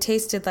 They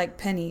tasted like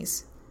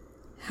pennies.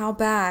 "How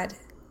bad?"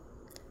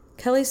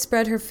 Kelly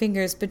spread her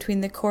fingers between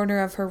the corner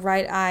of her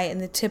right eye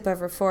and the tip of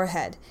her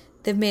forehead,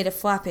 then made a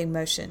flapping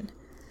motion.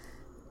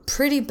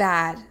 "Pretty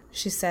bad,"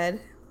 she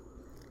said.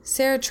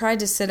 Sarah tried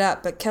to sit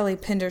up, but Kelly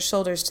pinned her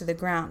shoulders to the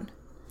ground.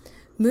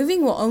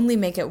 "Moving will only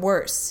make it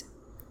worse.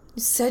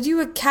 You said you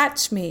would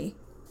catch me.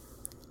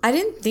 I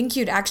didn't think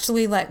you'd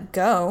actually let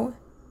go."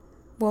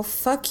 "Well,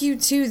 fuck you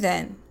too,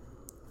 then."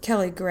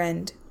 Kelly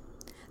grinned.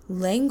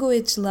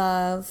 "Language,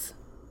 love."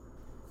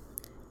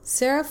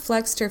 Sarah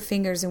flexed her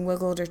fingers and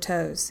wiggled her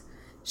toes.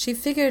 She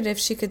figured if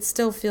she could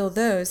still feel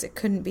those, it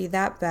couldn't be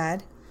that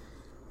bad.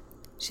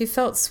 She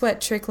felt sweat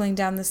trickling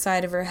down the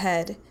side of her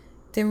head,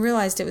 then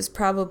realized it was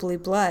probably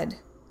blood.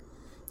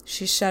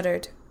 She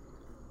shuddered.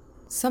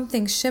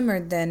 Something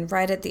shimmered then,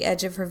 right at the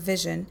edge of her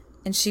vision,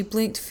 and she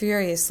blinked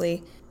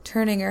furiously,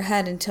 turning her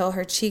head until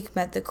her cheek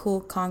met the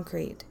cool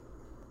concrete.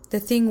 The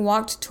thing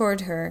walked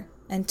toward her,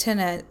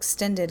 antenna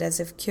extended as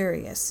if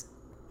curious.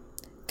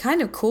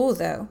 "Kind of cool,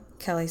 though,"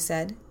 Kelly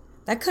said.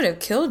 "That could have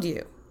killed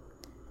you."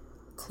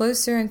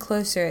 Closer and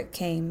closer it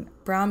came,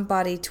 brown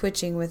body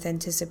twitching with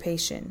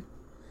anticipation.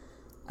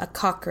 A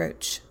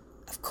cockroach.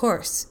 Of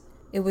course.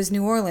 It was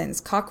New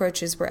Orleans.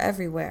 Cockroaches were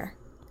everywhere.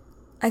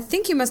 "I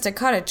think you must have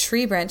caught a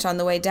tree branch on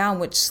the way down,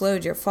 which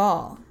slowed your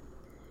fall."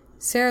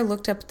 Sarah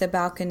looked up at the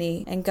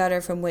balcony and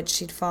gutter from which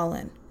she'd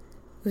fallen.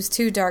 It was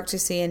too dark to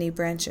see any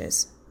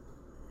branches.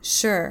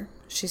 "Sure,"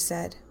 she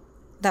said.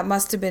 "That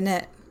must have been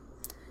it.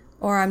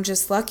 Or I'm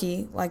just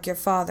lucky, like your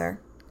father."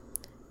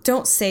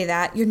 "Don't say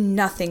that. You're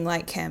nothing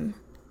like him."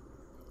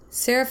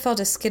 Sarah felt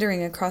a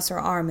skittering across her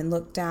arm and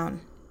looked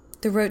down.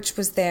 The roach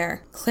was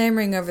there,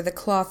 clambering over the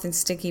cloth in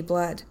sticky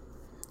blood.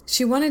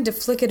 She wanted to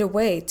flick it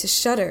away, to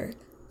shudder,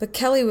 but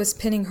Kelly was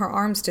pinning her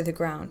arms to the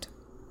ground.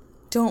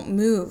 "Don't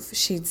move,"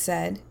 she'd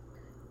said,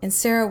 and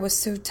Sarah was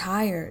so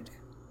tired.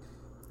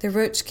 The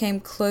roach came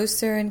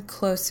closer and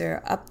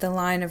closer up the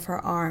line of her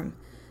arm,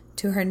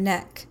 to her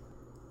neck.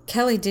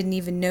 Kelly didn't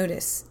even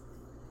notice.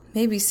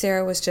 Maybe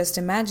Sarah was just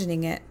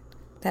imagining it.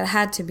 That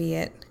had to be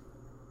it.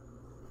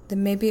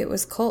 Then maybe it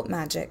was cult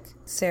magic,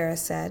 Sarah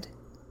said.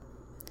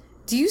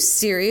 "Do you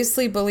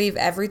seriously believe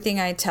everything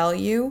I tell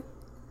you?"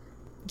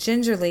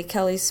 Gingerly,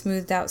 Kelly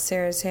smoothed out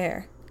Sarah's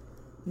hair.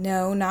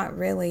 "No, not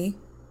really."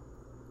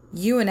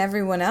 "You and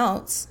everyone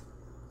else."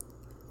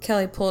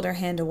 Kelly pulled her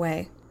hand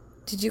away.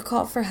 "Did you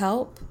call for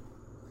help?"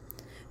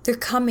 "They're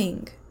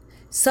coming.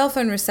 Cell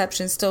phone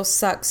reception still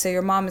sucks, so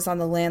your mom is on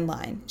the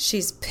landline.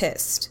 She's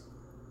pissed."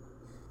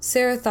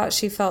 Sarah thought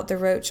she felt the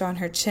roach on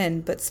her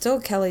chin, but still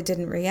Kelly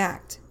didn't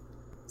react.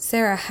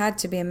 Sarah had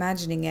to be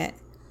imagining it.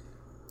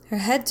 Her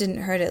head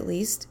didn't hurt, at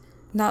least,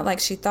 not like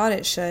she thought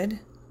it should.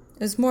 It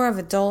was more of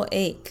a dull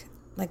ache,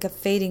 like a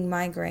fading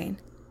migraine.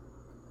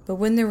 But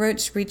when the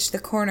roach reached the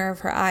corner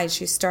of her eye,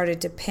 she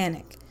started to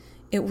panic.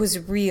 It was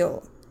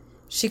real.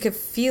 She could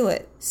feel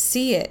it,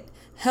 see it.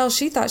 Hell,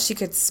 she thought she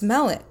could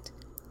smell it.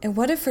 And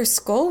what if her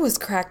skull was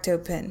cracked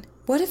open?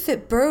 What if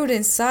it burrowed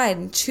inside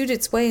and chewed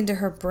its way into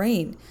her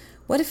brain?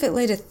 What if it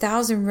laid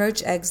 1,000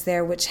 roach eggs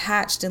there which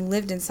hatched and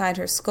lived inside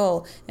her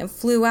skull and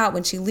flew out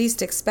when she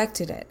least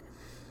expected it?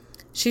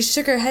 She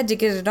shook her head to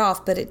get it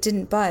off, but it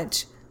didn't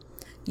budge.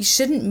 "You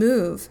shouldn't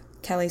move,"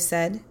 Kelly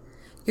said.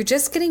 "You're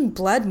just getting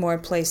blood more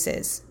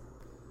places."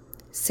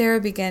 Sarah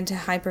began to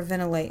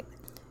hyperventilate.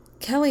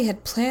 Kelly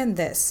had planned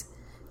this.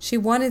 She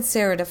wanted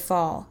Sarah to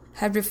fall,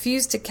 had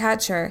refused to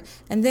catch her,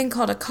 and then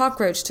called a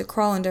cockroach to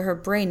crawl into her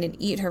brain and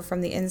eat her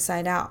from the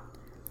inside out.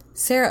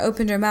 Sarah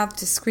opened her mouth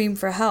to scream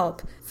for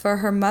help, for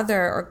her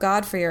mother or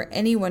Godfrey or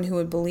anyone who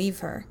would believe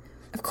her.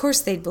 Of course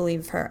they'd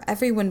believe her.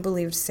 Everyone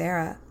believed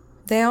Sarah.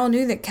 They all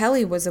knew that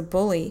Kelly was a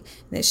bully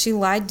and that she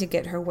lied to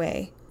get her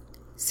way.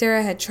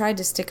 Sarah had tried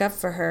to stick up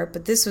for her,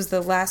 but this was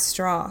the last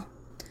straw.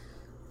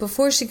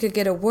 Before she could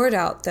get a word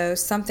out, though,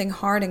 something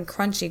hard and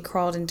crunchy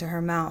crawled into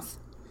her mouth.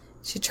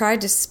 She tried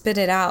to spit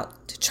it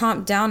out, to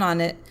chomp down on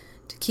it,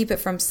 to keep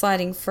it from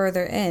sliding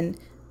further in,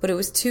 but it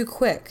was too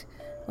quick,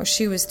 or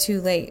she was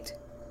too late.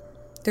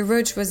 The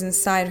roach was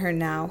inside her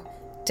now,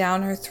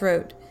 down her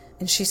throat,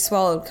 and she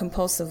swallowed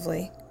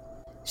compulsively.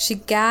 She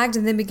gagged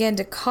and then began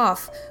to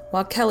cough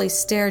while Kelly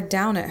stared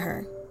down at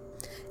her.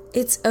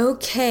 "It's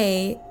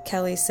okay,"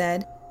 Kelly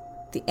said.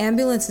 "The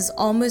ambulance is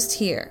almost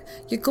here.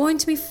 You're going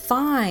to be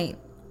fine."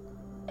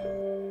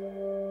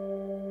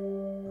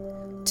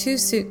 2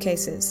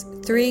 suitcases,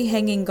 3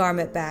 hanging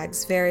garment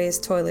bags, various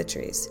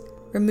toiletries,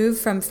 removed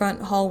from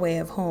front hallway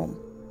of home.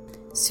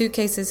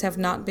 Suitcases have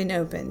not been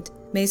opened,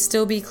 may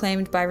still be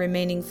claimed by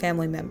remaining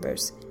family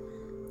members.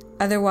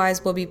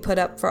 Otherwise will be put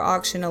up for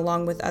auction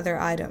along with other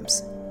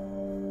items.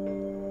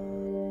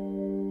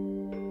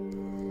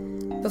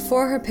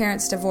 Before her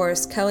parents'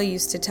 divorce, Kelly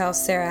used to tell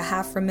Sarah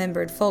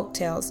half-remembered folk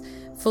tales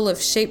full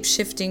of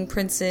shape-shifting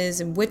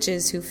princes and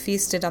witches who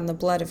feasted on the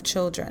blood of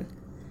children.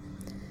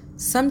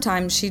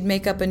 Sometimes she'd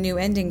make up a new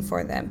ending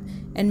for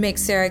them and make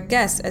Sarah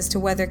guess as to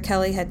whether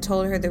Kelly had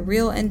told her the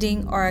real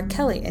ending or a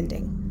Kelly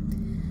ending.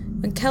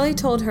 When Kelly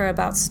told her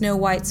about Snow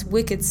White's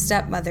wicked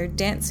stepmother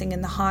dancing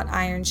in the hot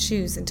iron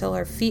shoes until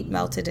her feet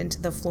melted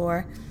into the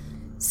floor,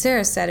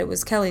 Sarah said it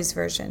was Kelly's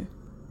version.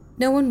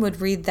 No one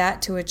would read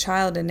that to a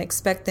child and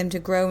expect them to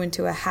grow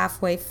into a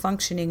halfway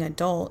functioning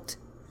adult.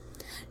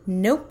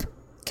 "Nope,"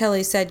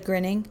 Kelly said,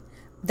 grinning.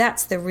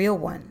 "That's the real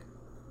one."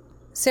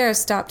 Sarah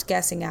stopped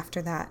guessing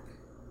after that.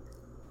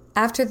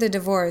 After the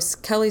divorce,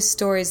 Kelly's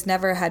stories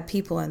never had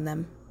people in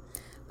them.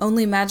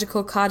 Only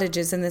magical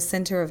cottages in the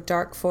center of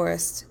dark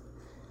forest.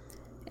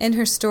 In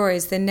her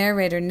stories, the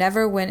narrator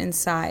never went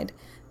inside,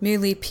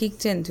 merely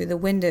peeked in through the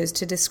windows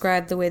to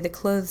describe the way the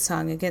clothes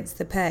hung against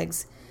the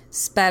pegs,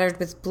 spattered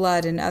with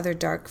blood and other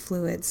dark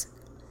fluids.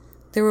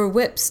 There were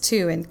whips,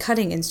 too, and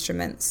cutting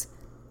instruments.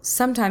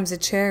 Sometimes a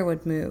chair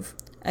would move,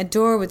 a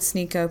door would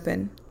sneak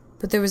open,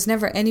 but there was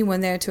never anyone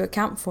there to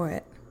account for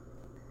it.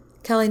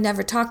 Kelly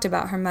never talked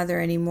about her mother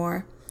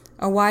anymore,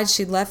 or why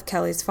she'd left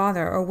Kelly's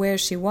father, or where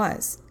she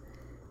was.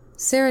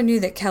 Sarah knew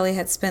that Kelly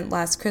had spent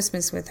last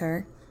Christmas with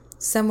her,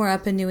 somewhere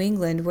up in New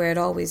England where it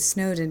always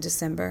snowed in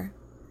December.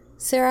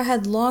 Sarah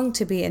had longed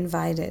to be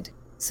invited,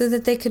 so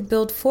that they could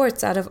build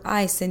forts out of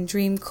ice and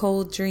dream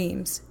cold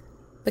dreams.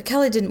 But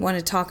Kelly didn't want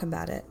to talk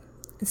about it,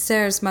 and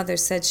Sarah's mother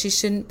said she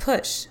shouldn't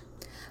push.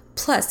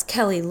 Plus,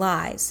 Kelly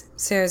lies,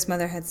 Sarah's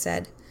mother had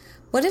said.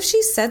 What if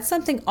she said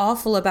something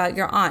awful about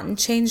your aunt and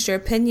changed your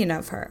opinion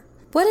of her?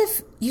 What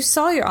if you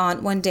saw your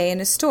aunt one day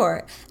in a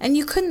store and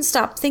you couldn't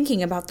stop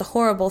thinking about the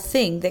horrible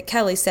thing that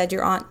Kelly said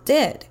your aunt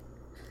did?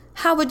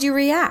 How would you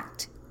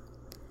react?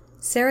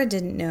 Sarah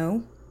didn't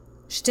know.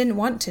 She didn't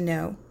want to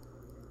know.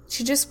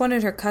 She just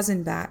wanted her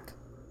cousin back.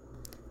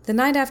 The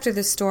night after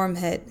the storm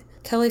hit,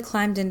 Kelly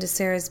climbed into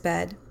Sarah's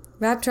bed,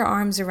 wrapped her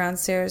arms around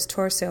Sarah's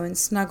torso, and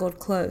snuggled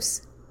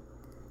close.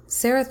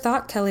 Sarah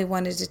thought Kelly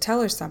wanted to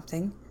tell her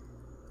something,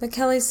 but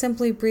Kelly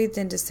simply breathed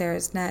into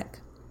Sarah's neck.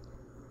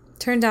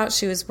 Turned out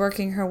she was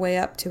working her way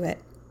up to it.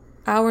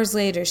 Hours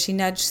later, she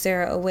nudged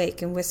Sarah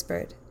awake and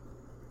whispered,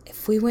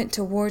 "If we went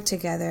to war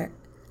together,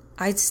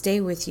 I'd stay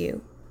with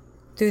you,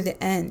 through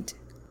the end."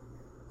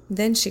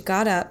 Then she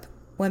got up,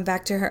 went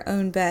back to her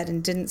own bed,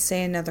 and didn't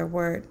say another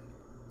word.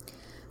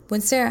 When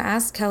Sarah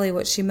asked Kelly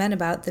what she meant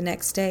about it the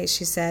next day,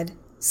 she said,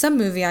 "Some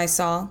movie I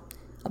saw.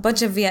 A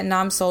bunch of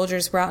Vietnam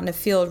soldiers were out in a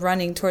field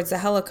running towards a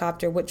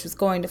helicopter which was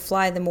going to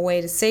fly them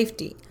away to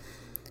safety.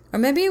 Or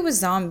maybe it was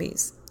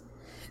zombies.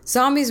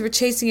 Zombies were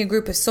chasing a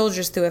group of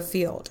soldiers through a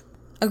field.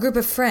 A group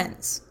of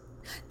friends.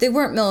 They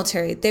weren't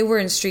military, they were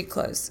in street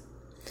clothes.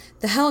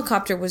 The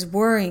helicopter was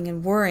whirring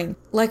and whirring,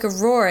 like a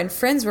roar, and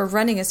friends were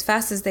running as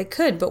fast as they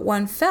could, but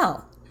one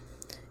fell.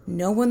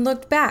 No one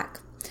looked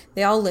back.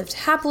 They all lived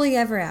happily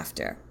ever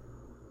after."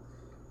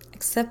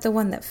 Except the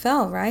one that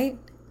fell, right?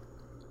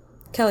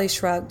 Kelly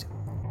shrugged.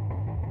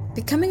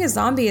 Becoming a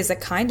zombie is a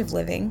kind of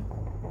living.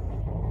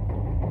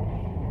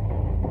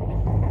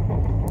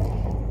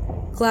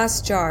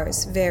 Glass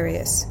jars,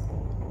 various.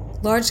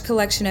 Large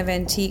collection of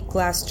antique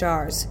glass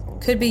jars.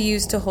 Could be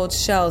used to hold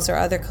shells or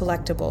other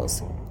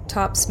collectibles.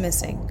 Tops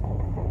missing.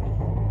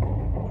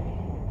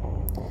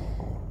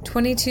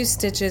 22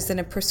 stitches and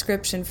a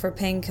prescription for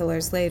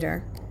painkillers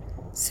later.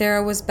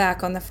 Sarah was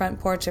back on the front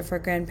porch of her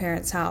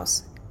grandparents'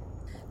 house.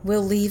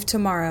 "We'll leave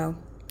tomorrow,"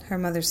 her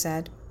mother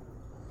said.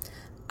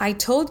 "I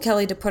told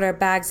Kelly to put our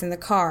bags in the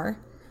car.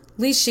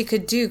 Least she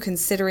could do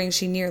considering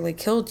she nearly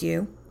killed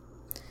you."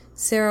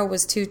 Sarah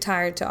was too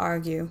tired to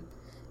argue.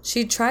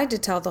 She'd tried to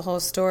tell the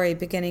whole story,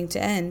 beginning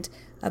to end,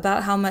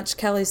 about how much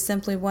Kelly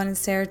simply wanted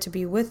Sarah to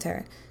be with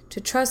her, to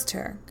trust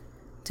her,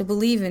 to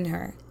believe in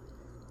her.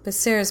 But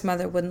Sarah's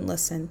mother wouldn't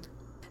listen.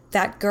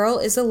 "That girl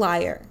is a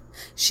liar.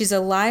 She's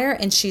a liar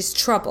and she's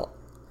trouble.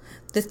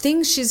 The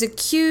things she's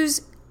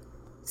accused..."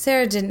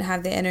 Sarah didn't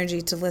have the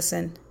energy to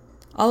listen.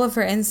 All of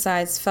her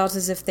insides felt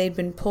as if they'd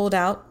been pulled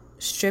out,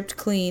 stripped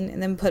clean,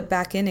 and then put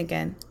back in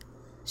again.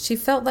 She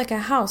felt like a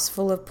house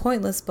full of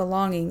pointless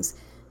belongings,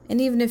 and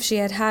even if she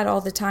had had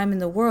all the time in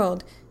the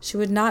world, she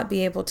would not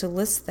be able to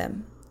list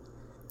them.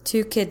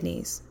 2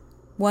 kidneys,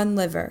 1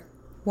 liver,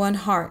 1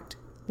 heart,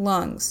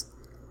 lungs,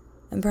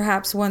 and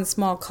perhaps 1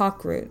 small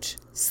cockroach,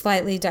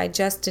 slightly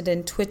digested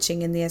and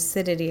twitching in the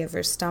acidity of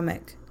her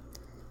stomach.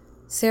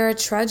 Sarah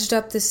trudged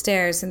up the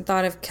stairs and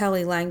thought of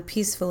Kelly lying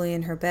peacefully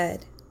in her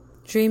bed,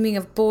 dreaming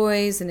of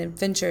boys and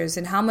adventures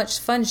and how much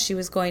fun she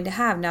was going to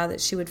have now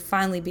that she would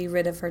finally be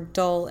rid of her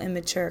dull,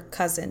 immature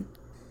cousin.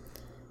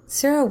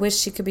 Sarah wished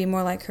she could be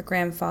more like her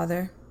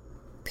grandfather,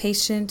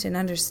 patient and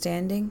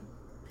understanding.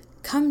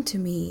 "Come to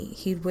me,"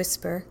 he'd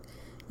whisper,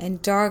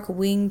 and dark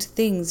winged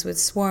things would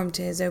swarm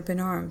to his open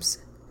arms.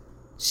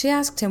 She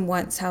asked him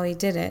once how he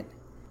did it,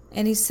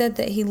 and he said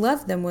that he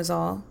loved them was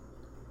all.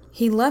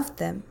 He loved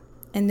them,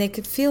 and they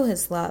could feel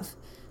his love,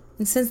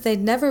 and since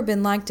they'd never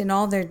been liked in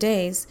all their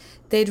days,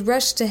 they'd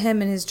rush to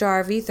him and his jar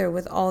of ether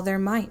with all their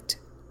might.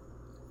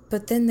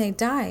 "But then they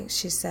die,"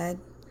 she said.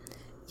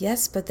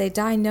 "Yes, but they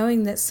die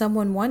knowing that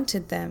someone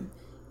wanted them.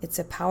 It's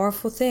a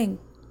powerful thing."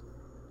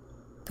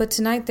 But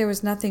tonight there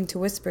was nothing to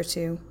whisper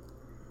to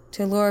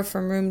lure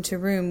from room to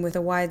room with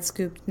a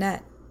wide-scooped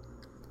net.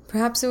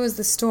 Perhaps it was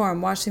the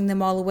storm washing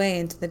them all away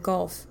into the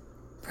Gulf.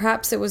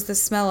 Perhaps it was the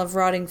smell of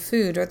rotting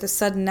food or the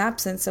sudden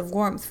absence of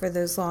warmth for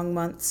those long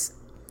months.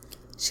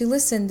 She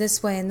listened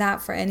this way and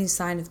that for any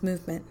sign of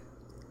movement.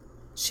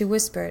 She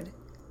whispered,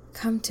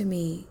 "Come to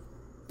me,"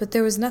 but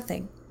there was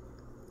nothing.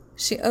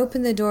 She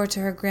opened the door to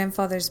her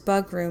grandfather's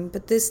bug room,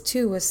 but this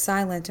too was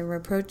silent and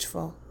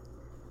reproachful.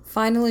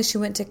 Finally she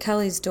went to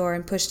Kelly's door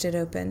and pushed it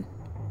open.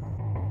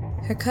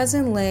 Her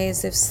cousin lay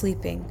as if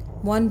sleeping,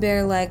 1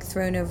 bare leg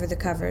thrown over the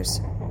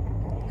covers.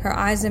 Her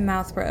eyes and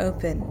mouth were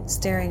open,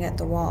 staring at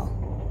the wall.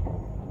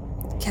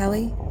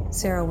 "Kelly?"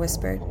 Sarah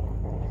whispered.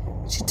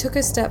 She took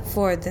a step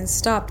forward, then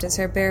stopped as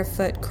her bare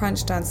foot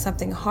crunched on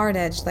something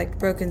hard-edged like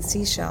broken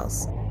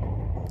seashells.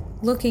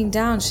 Looking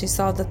down, she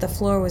saw that the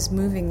floor was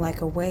moving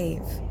like a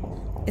wave.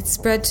 It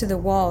spread to the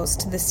walls,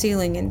 to the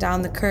ceiling, and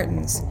down the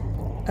curtains.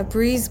 A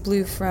breeze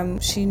blew from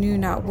she knew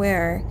not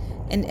where,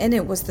 and in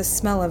it was the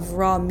smell of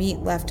raw meat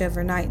left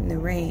overnight in the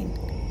rain.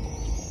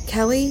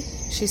 "Kelly?"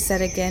 she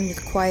said again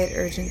with quiet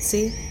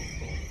urgency.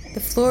 The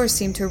floor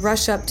seemed to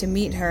rush up to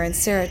meet her, and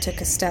Sarah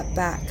took a step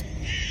back.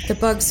 The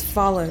bugs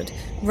followed,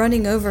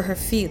 running over her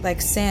feet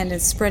like sand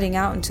and spreading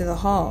out into the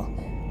hall.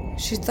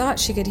 She thought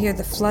she could hear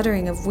the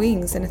fluttering of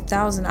wings, and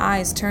 1,000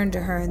 eyes turned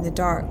to her in the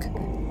dark.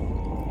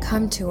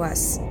 "Come to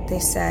us," they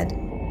said.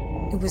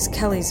 It was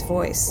Kelly's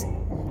voice,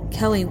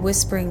 Kelly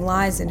whispering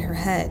lies in her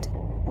head.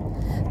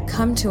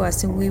 "Come to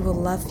us and we will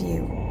love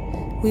you.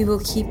 We will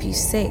keep you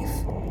safe.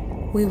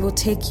 We will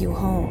take you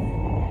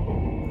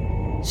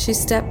home." She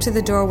stepped to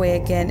the doorway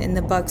again, and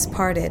the bugs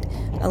parted,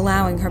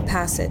 allowing her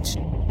passage.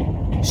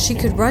 She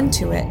could run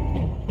to it.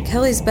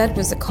 Kelly's bed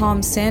was a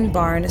calm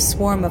sandbar in a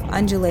swarm of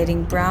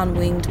undulating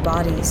brown-winged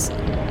bodies.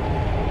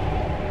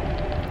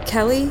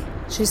 "Kelly,"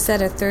 she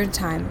said a third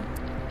time,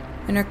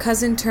 and her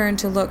cousin turned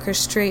to look her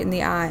straight in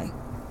the eye.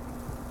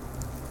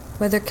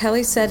 Whether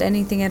Kelly said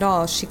anything at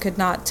all, she could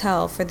not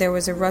tell, for there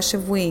was a rush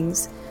of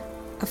wings,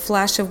 a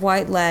flash of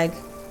white leg,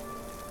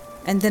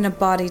 and then a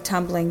body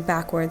tumbling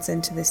backwards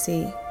into the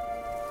sea.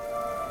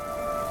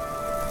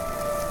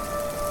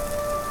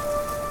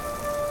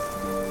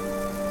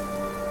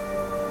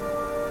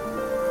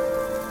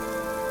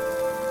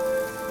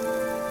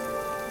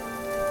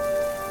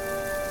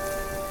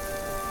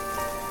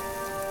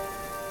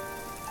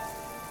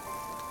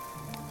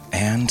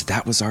 And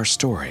that was our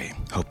story.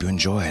 Hope you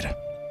enjoyed.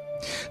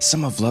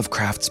 Some of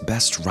Lovecraft's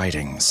best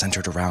writing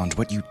centered around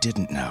what you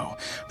didn't know,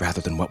 rather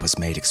than what was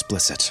made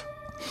explicit.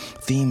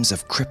 Themes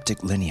of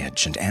cryptic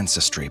lineage and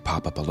ancestry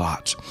pop up a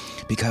lot,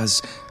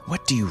 because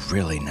what do you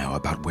really know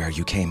about where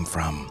you came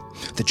from?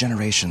 The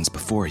generations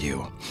before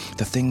you,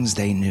 the things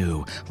they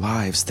knew,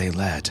 lives they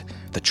led,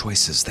 the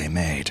choices they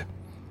made.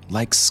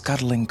 Like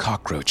scuttling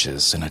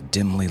cockroaches in a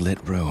dimly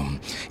lit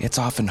room, it's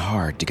often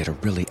hard to get a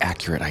really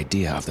accurate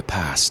idea of the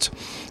past,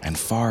 and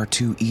far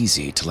too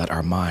easy to let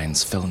our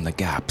minds fill in the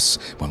gaps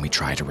when we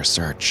try to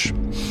research.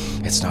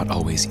 It's not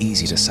always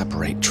easy to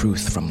separate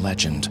truth from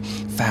legend,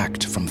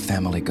 fact from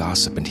family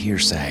gossip and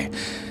hearsay,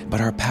 but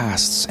our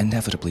pasts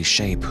inevitably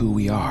shape who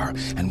we are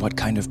and what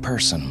kind of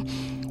person,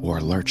 or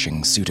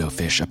lurching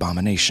pseudo-fish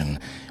abomination,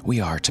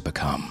 we are to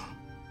become.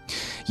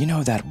 You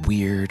know that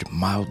weird,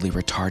 mildly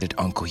retarded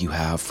uncle you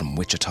have from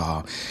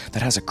Wichita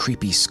that has a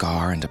creepy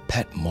scar and a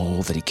pet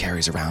mole that he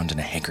carries around in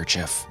a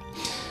handkerchief?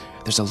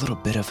 There's a little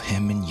bit of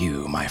him in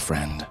you, my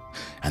friend,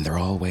 and there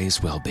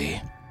always will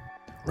be.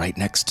 Right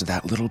next to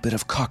that little bit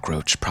of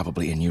cockroach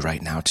probably in you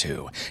right now,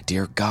 too.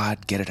 Dear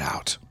God, get it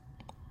out.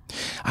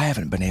 I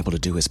haven't been able to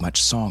do as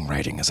much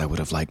songwriting as I would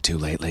have liked to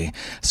lately,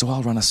 so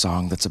I'll run a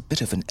song that's a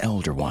bit of an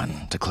elder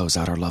one to close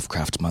out our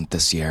Lovecraft month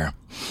this year.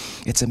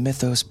 It's a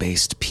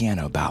mythos-based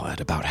piano ballad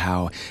about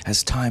how,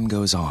 as time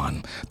goes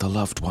on, the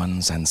loved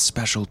ones and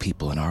special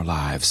people in our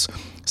lives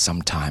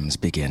sometimes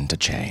begin to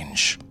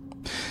change.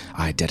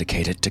 I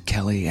dedicate it to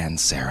Kelly and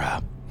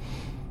Sarah,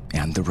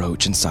 and the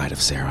roach inside of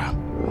Sarah.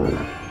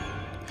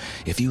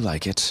 If you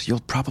like it,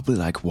 you'll probably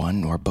like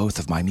one or both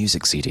of my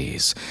music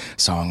CDs,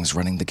 songs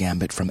running the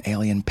gambit from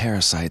alien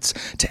parasites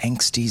to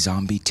angsty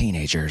zombie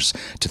teenagers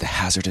to the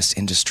hazardous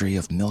industry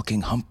of milking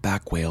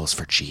humpback whales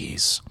for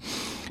cheese.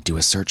 Do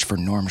a search for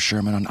Norm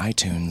Sherman on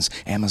iTunes,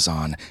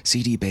 Amazon,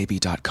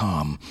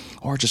 cdbaby.com,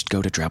 or just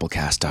go to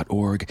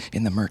drabblecast.org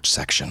in the merch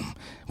section.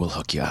 We'll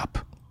hook you up.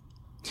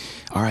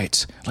 All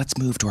right, let's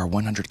move to our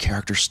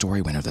 100-character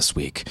story winner this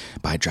week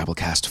by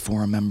Drabblecast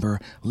forum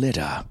member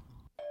Lida.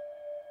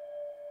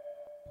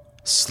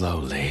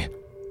 Slowly,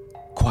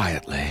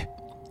 quietly,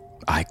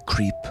 I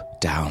creep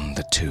down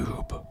the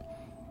tube.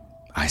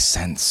 I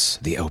sense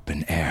the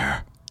open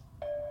air.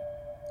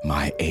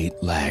 My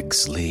 8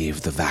 legs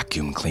leave the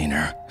vacuum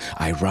cleaner.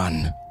 I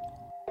run.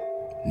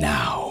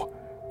 Now,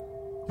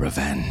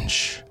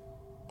 revenge.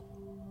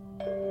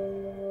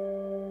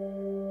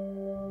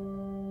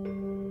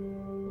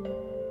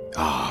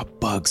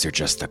 Bugs are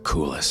just the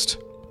coolest.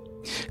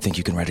 Think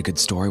you can write a good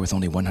story with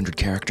only 100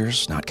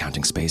 characters, not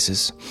counting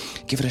spaces?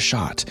 Give it a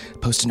shot.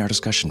 Post in our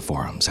discussion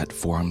forums at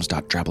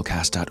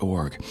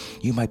forums.drabblecast.org.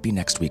 You might be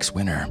next week's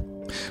winner.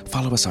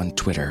 Follow us on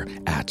Twitter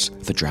at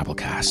the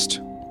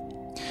Drabblecast.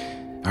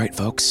 All right,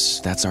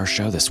 folks, that's our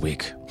show this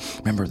week.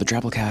 Remember, the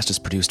Drabblecast is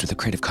produced with a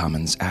Creative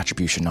Commons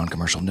Attribution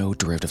Non-Commercial No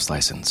Derivatives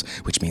license,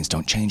 which means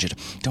don't change it,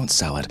 don't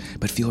sell it,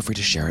 but feel free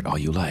to share it all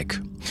you like.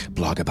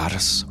 Blog about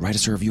us, write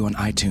us a review on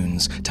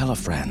iTunes, tell a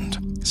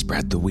friend,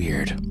 spread the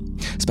weird.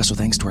 Special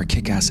thanks to our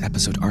kick-ass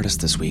episode artist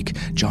this week,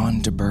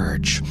 John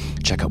DeBurge.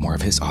 Check out more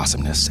of his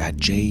awesomeness at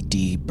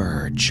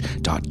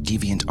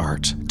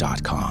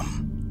jdburge.deviantart.com.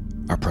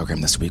 Our program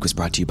this week was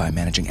brought to you by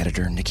Managing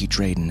Editor Nikki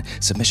Drayden,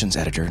 Submissions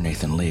Editor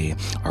Nathan Lee,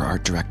 our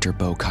Art Director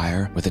Bo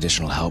Kyer, with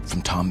additional help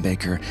from Tom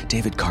Baker,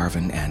 David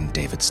Carvin, and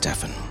David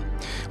Steffen.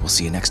 We'll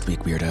see you next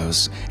week,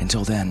 weirdos.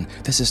 Until then,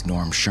 this is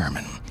Norm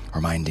Sherman,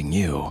 reminding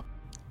you,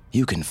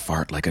 you can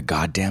fart like a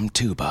goddamn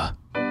tuba.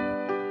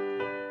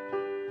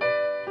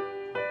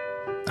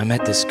 I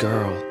met this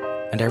girl,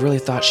 and I really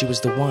thought she was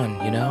the one,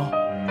 you know?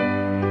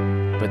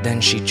 But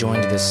then she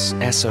joined this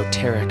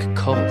esoteric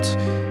cult,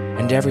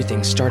 and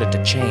everything started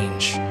to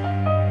change.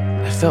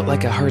 I felt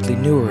like I hardly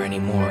knew her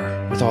anymore,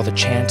 with all the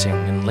chanting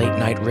and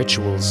late-night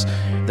rituals,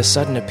 the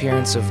sudden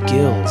appearance of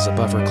gills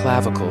above her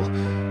clavicle.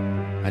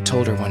 I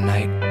told her one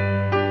night,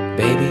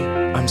 "Baby,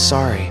 I'm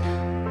sorry,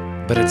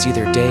 but it's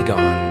either Dagon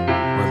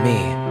or me."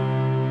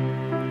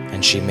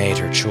 And she made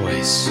her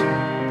choice.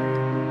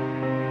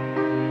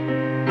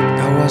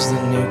 I was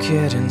the new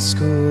kid in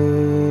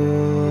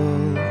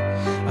school,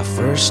 a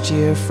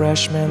first-year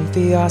freshman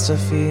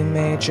theosophy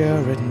major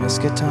at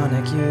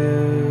Miskatonic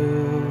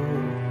U,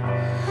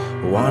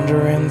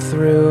 wandering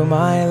through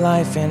my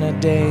life in a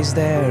daze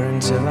there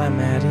until I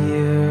met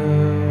you.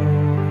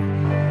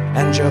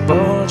 And your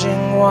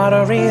bulging,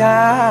 watery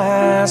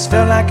eyes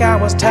felt like I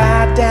was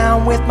tied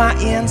down with my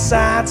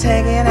insides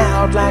hanging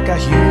out like a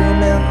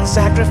human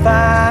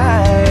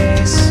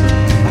sacrifice.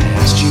 I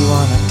asked you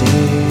on a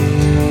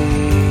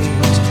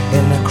date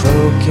in a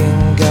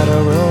croaking,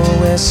 guttural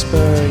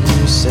whisper.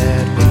 You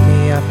said, "Pick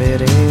me up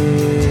at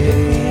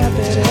 8.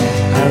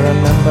 I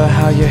remember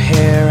how your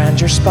hair and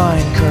your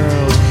spine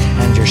curled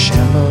and your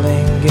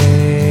shambling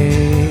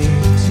gait.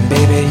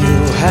 Baby, you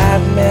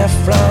had me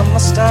from the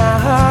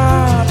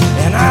start,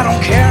 and I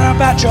don't care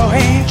about your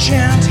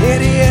ancient,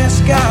 hideous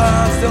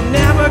gods. They'll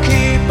never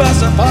keep us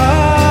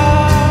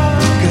apart.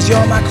 'Cause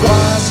you're my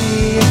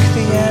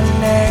quasi-ichthian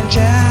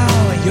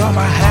angel, you're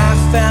my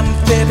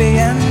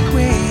half-amphibian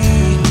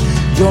queen.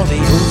 You're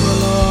the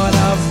overlord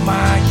of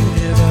my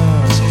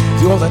universe,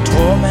 you're the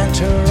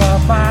tormentor of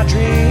my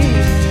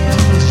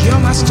dreams.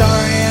 You're my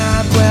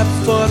starry-eyed,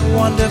 web-foot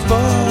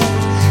wonderful,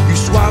 you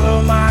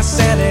swallow my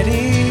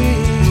sanity.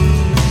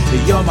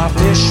 You're my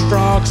fish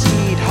frog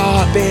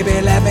sweetheart, baby,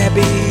 let me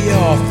be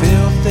your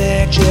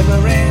filthy,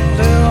 gibbering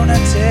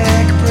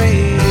lunatic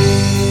breeze.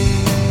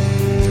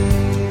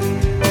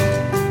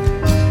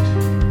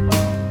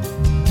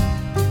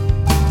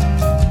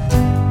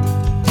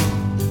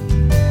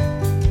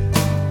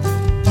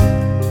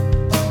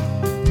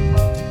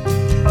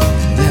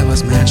 There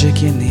was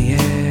magic in the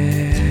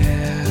air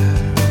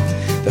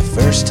the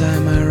first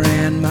time I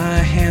ran my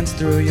hands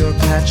through your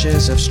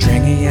patches of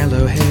stringy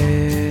yellow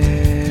hair.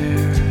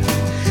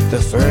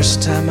 The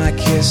first time I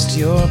kissed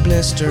your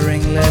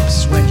blistering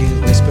lips when you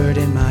whispered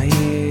in my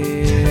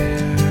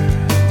ear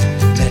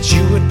that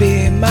you would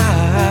be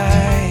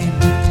mine.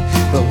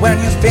 But when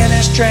you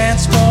finished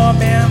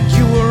transforming,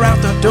 you were out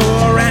the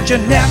door and you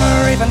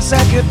never even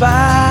said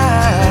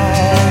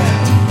goodbye.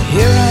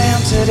 Here I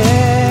am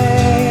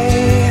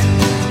today,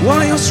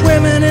 while you're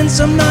swimming in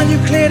some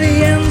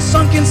non-Euclidean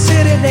sunken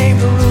city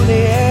named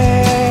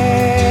Roulier.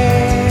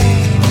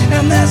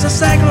 And there's a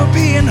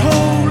cyclopean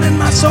hole in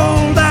my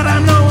soul that I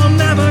know will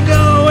never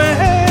go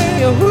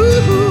away.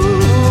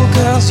 Ooh,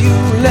 'cause you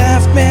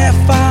left me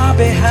far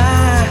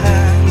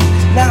behind.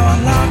 Now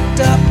I'm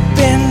locked up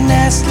in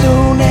this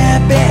loony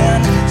bin,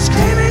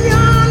 screaming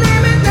your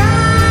name at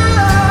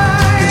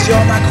night. 'Cause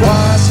you're my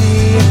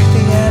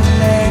quasi-ichthian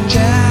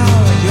angel,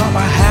 you're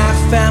my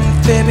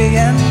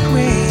half-amphibian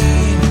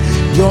queen.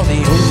 You're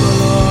the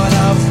overlord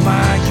of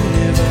my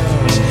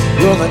universe,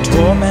 you're the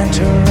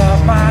tormentor of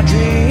my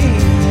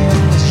dreams.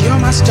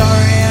 You're my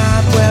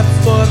starry-eyed,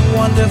 web-foot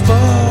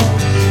wonderful,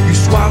 you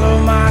swallow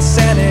my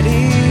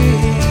sanity.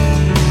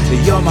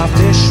 You're my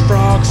fish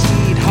frog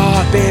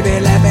sweetheart, baby,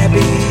 let me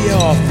be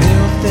your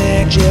filthy,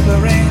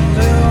 gibbering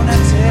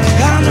lunatic.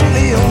 I know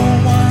the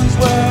old ones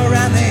were,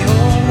 and the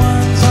old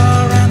ones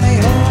are, and the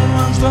old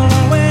ones will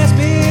always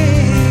be.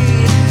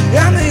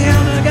 And the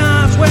elder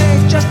gods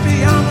wait just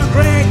beyond the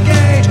great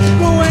gate,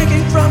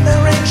 waking from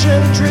their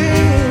ancient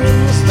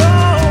dreams.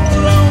 Though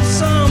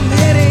lonesome,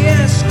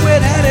 hideous,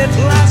 squid-headed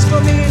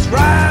blasphemies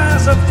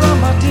rise up from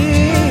the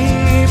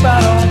deep, I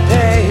don't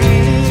pay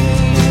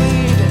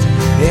heed.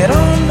 It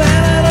don't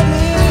matter to me.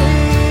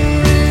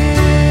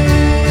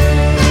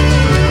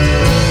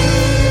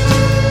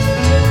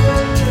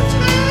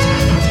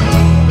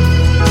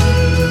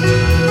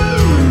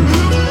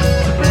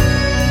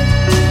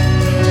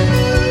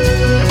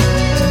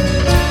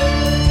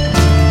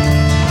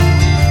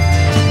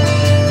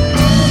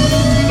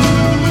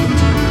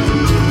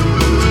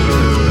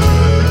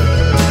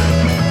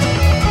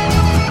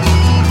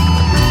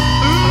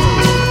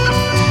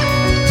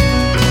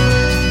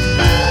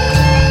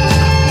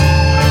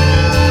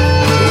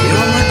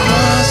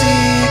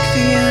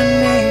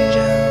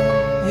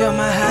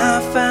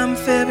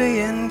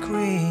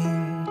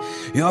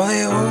 You're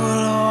the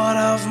overlord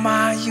of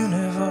my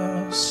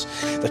universe,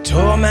 the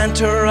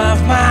tormentor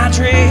of my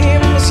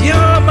dreams.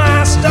 You're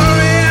my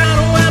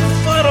starry-eyed,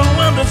 web-foot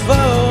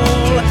wonderful,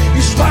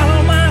 you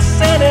swallow my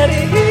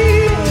sanity.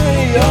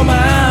 You're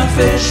my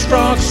fish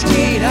frog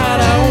sweetheart,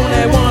 I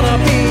only wanna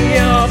be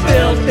your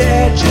filthy,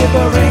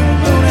 gibbering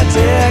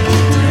lunatic.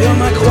 You're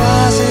my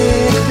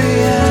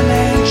quasi-ichthian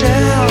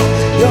angel,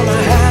 you're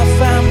my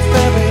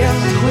half-amphibian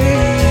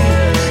queen.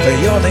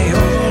 You're the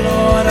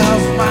overlord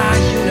of my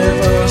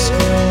universe,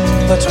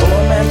 the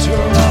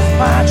tormentor of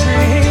my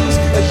dreams.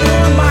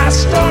 You're my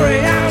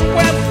story-eyed,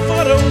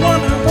 web-foot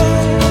wonderful,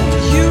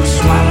 you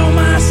swallow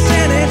my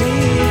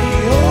sanity.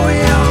 Oh,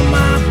 you're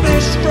my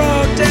fish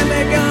frog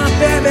demigod,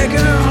 baby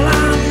girl,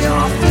 I'm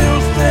your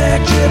filthy,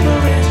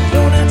 gibbering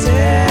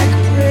lunatic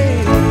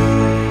breeze.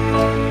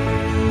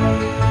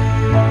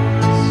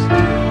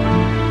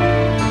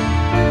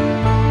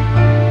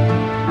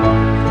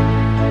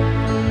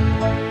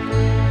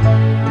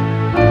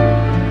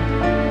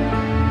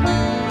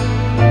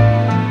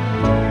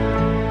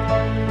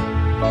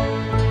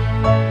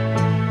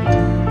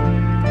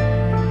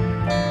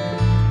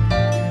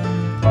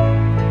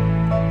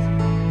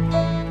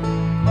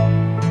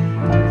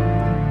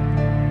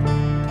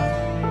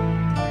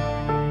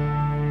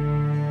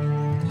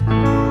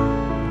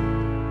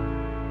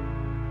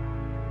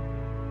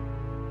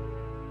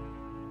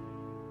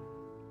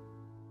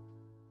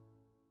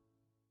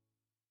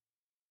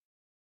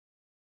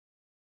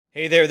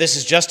 Hey there, this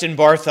is Justin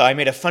Bartha. I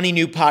made a funny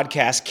new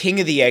podcast,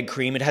 King of the Egg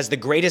Cream. It has the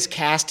greatest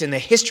cast in the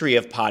history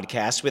of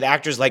podcasts with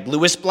actors like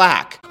Louis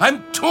Black.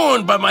 I'm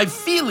torn by my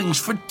feelings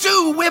for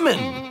two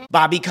women.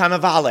 Bobby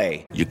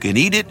Cannavale. You can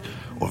eat it,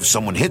 or if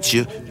someone hits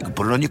you, you can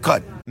put it on your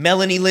cut.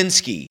 Melanie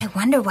Linsky. I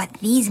wonder what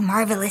these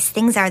marvelous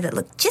things are that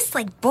look just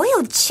like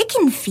boiled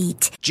chicken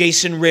feet.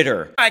 Jason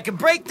Ritter. I can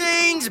break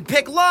things and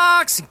pick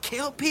locks and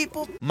kill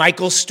people.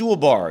 Michael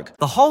Stuhlbarg.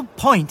 The whole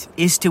point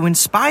is to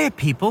inspire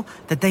people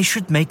that they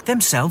should make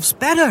themselves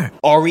better.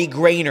 Ari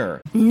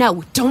Grainer.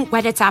 No, don't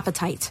whet its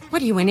appetite.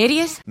 What are you, an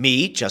idiot?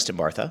 Me, Justin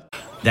Bartha.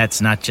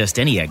 That's not just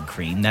any egg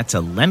cream, that's a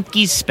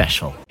Lemke's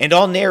special. And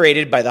all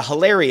narrated by the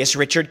hilarious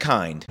Richard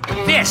Kind.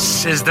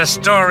 This is the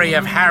story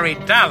of Harry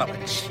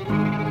Dalowitz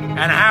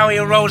and how he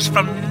rose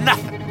from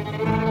nothing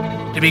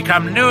to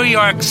become New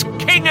York's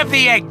King of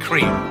the Egg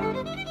Cream.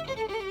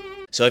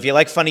 So if you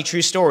like funny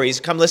true stories,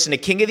 come listen to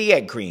King of the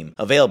Egg Cream,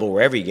 available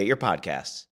wherever you get your podcasts.